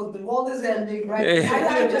insurance because the world is ending, right?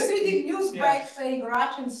 I'm just reading news breaks saying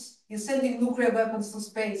Russians is sending nuclear weapons to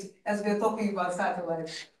space as we're talking about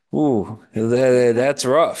satellites. Ooh, that's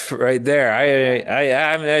rough right there. I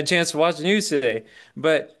haven't had a chance to watch the news today,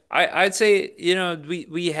 but I'd say,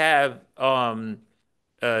 we have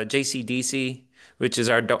JCDC, which is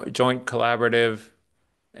our joint collaborative,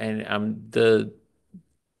 and the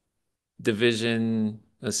division.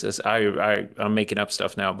 This is I'm making up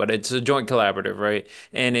stuff now, but it's a joint collaborative, right?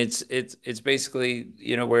 And it's basically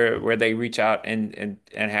where they reach out and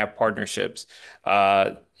have partnerships.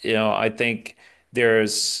 I think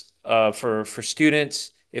there's for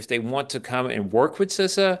students if they want to come and work with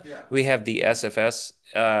CISA, we have the SFS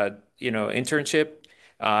internship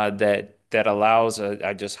that allows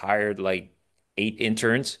I just hired like 8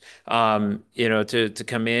 interns to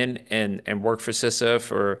come in and work for CISA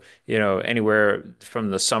for anywhere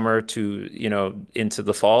from the summer to into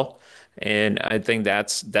the fall. And I think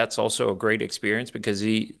that's also a great experience because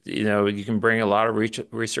you can bring a lot of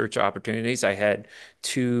research opportunities. I had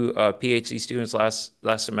 2 PhD students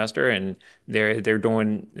last semester, and they're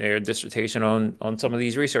doing their dissertation on some of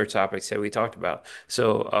these research topics that we talked about.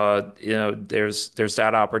 So there's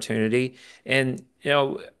that opportunity, and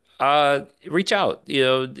reach out.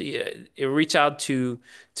 Reach out to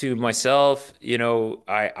myself.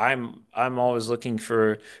 I'm always looking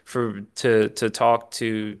to talk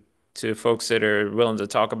to folks that are willing to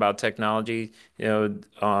talk about technology.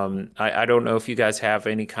 I don't know if you guys have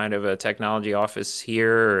any kind of a technology office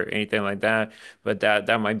here or anything like that, but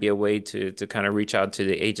that might be a way to kind of reach out to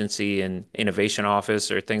the agency and innovation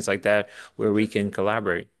office or things like that where we can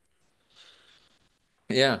collaborate.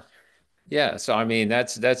 Yeah. Yeah, so I mean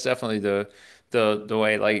that's definitely the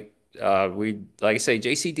way like I say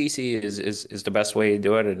JCDC is the best way to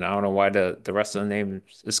do it, and I don't know why the rest of the name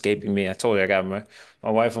is escaping me. I told you I got my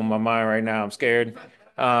wife on my mind right now. I'm scared.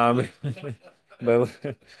 Um but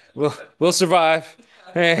we'll survive.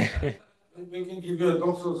 We can give you a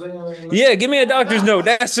doctor's anyway. Yeah, give me a doctor's note.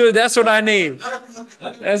 That's what I need.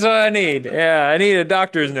 That's what I need. Yeah, I need a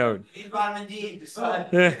doctor's note. Well,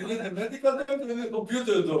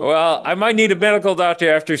 I might need a medical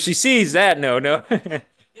doctor after she sees that. No. Yeah,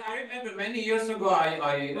 I remember many years ago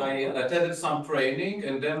I attended some training,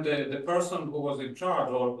 and then the person who was in charge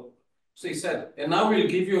or she said, and now we'll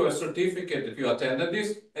give you a certificate if you attended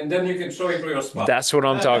this, and then you can show it to your spouse. That's what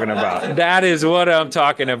I'm talking about. That is what I'm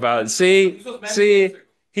talking about. See,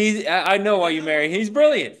 I know why you married. He's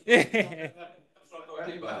brilliant. Well,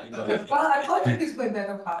 I thought he's my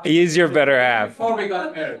better half. He's your better half. Before we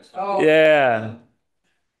got married. Oh. Yeah.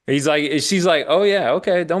 She's like, oh yeah,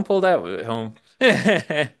 okay, don't pull that home.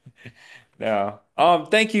 No.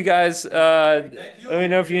 Thank you guys. Let me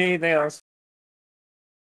know if you need anything else.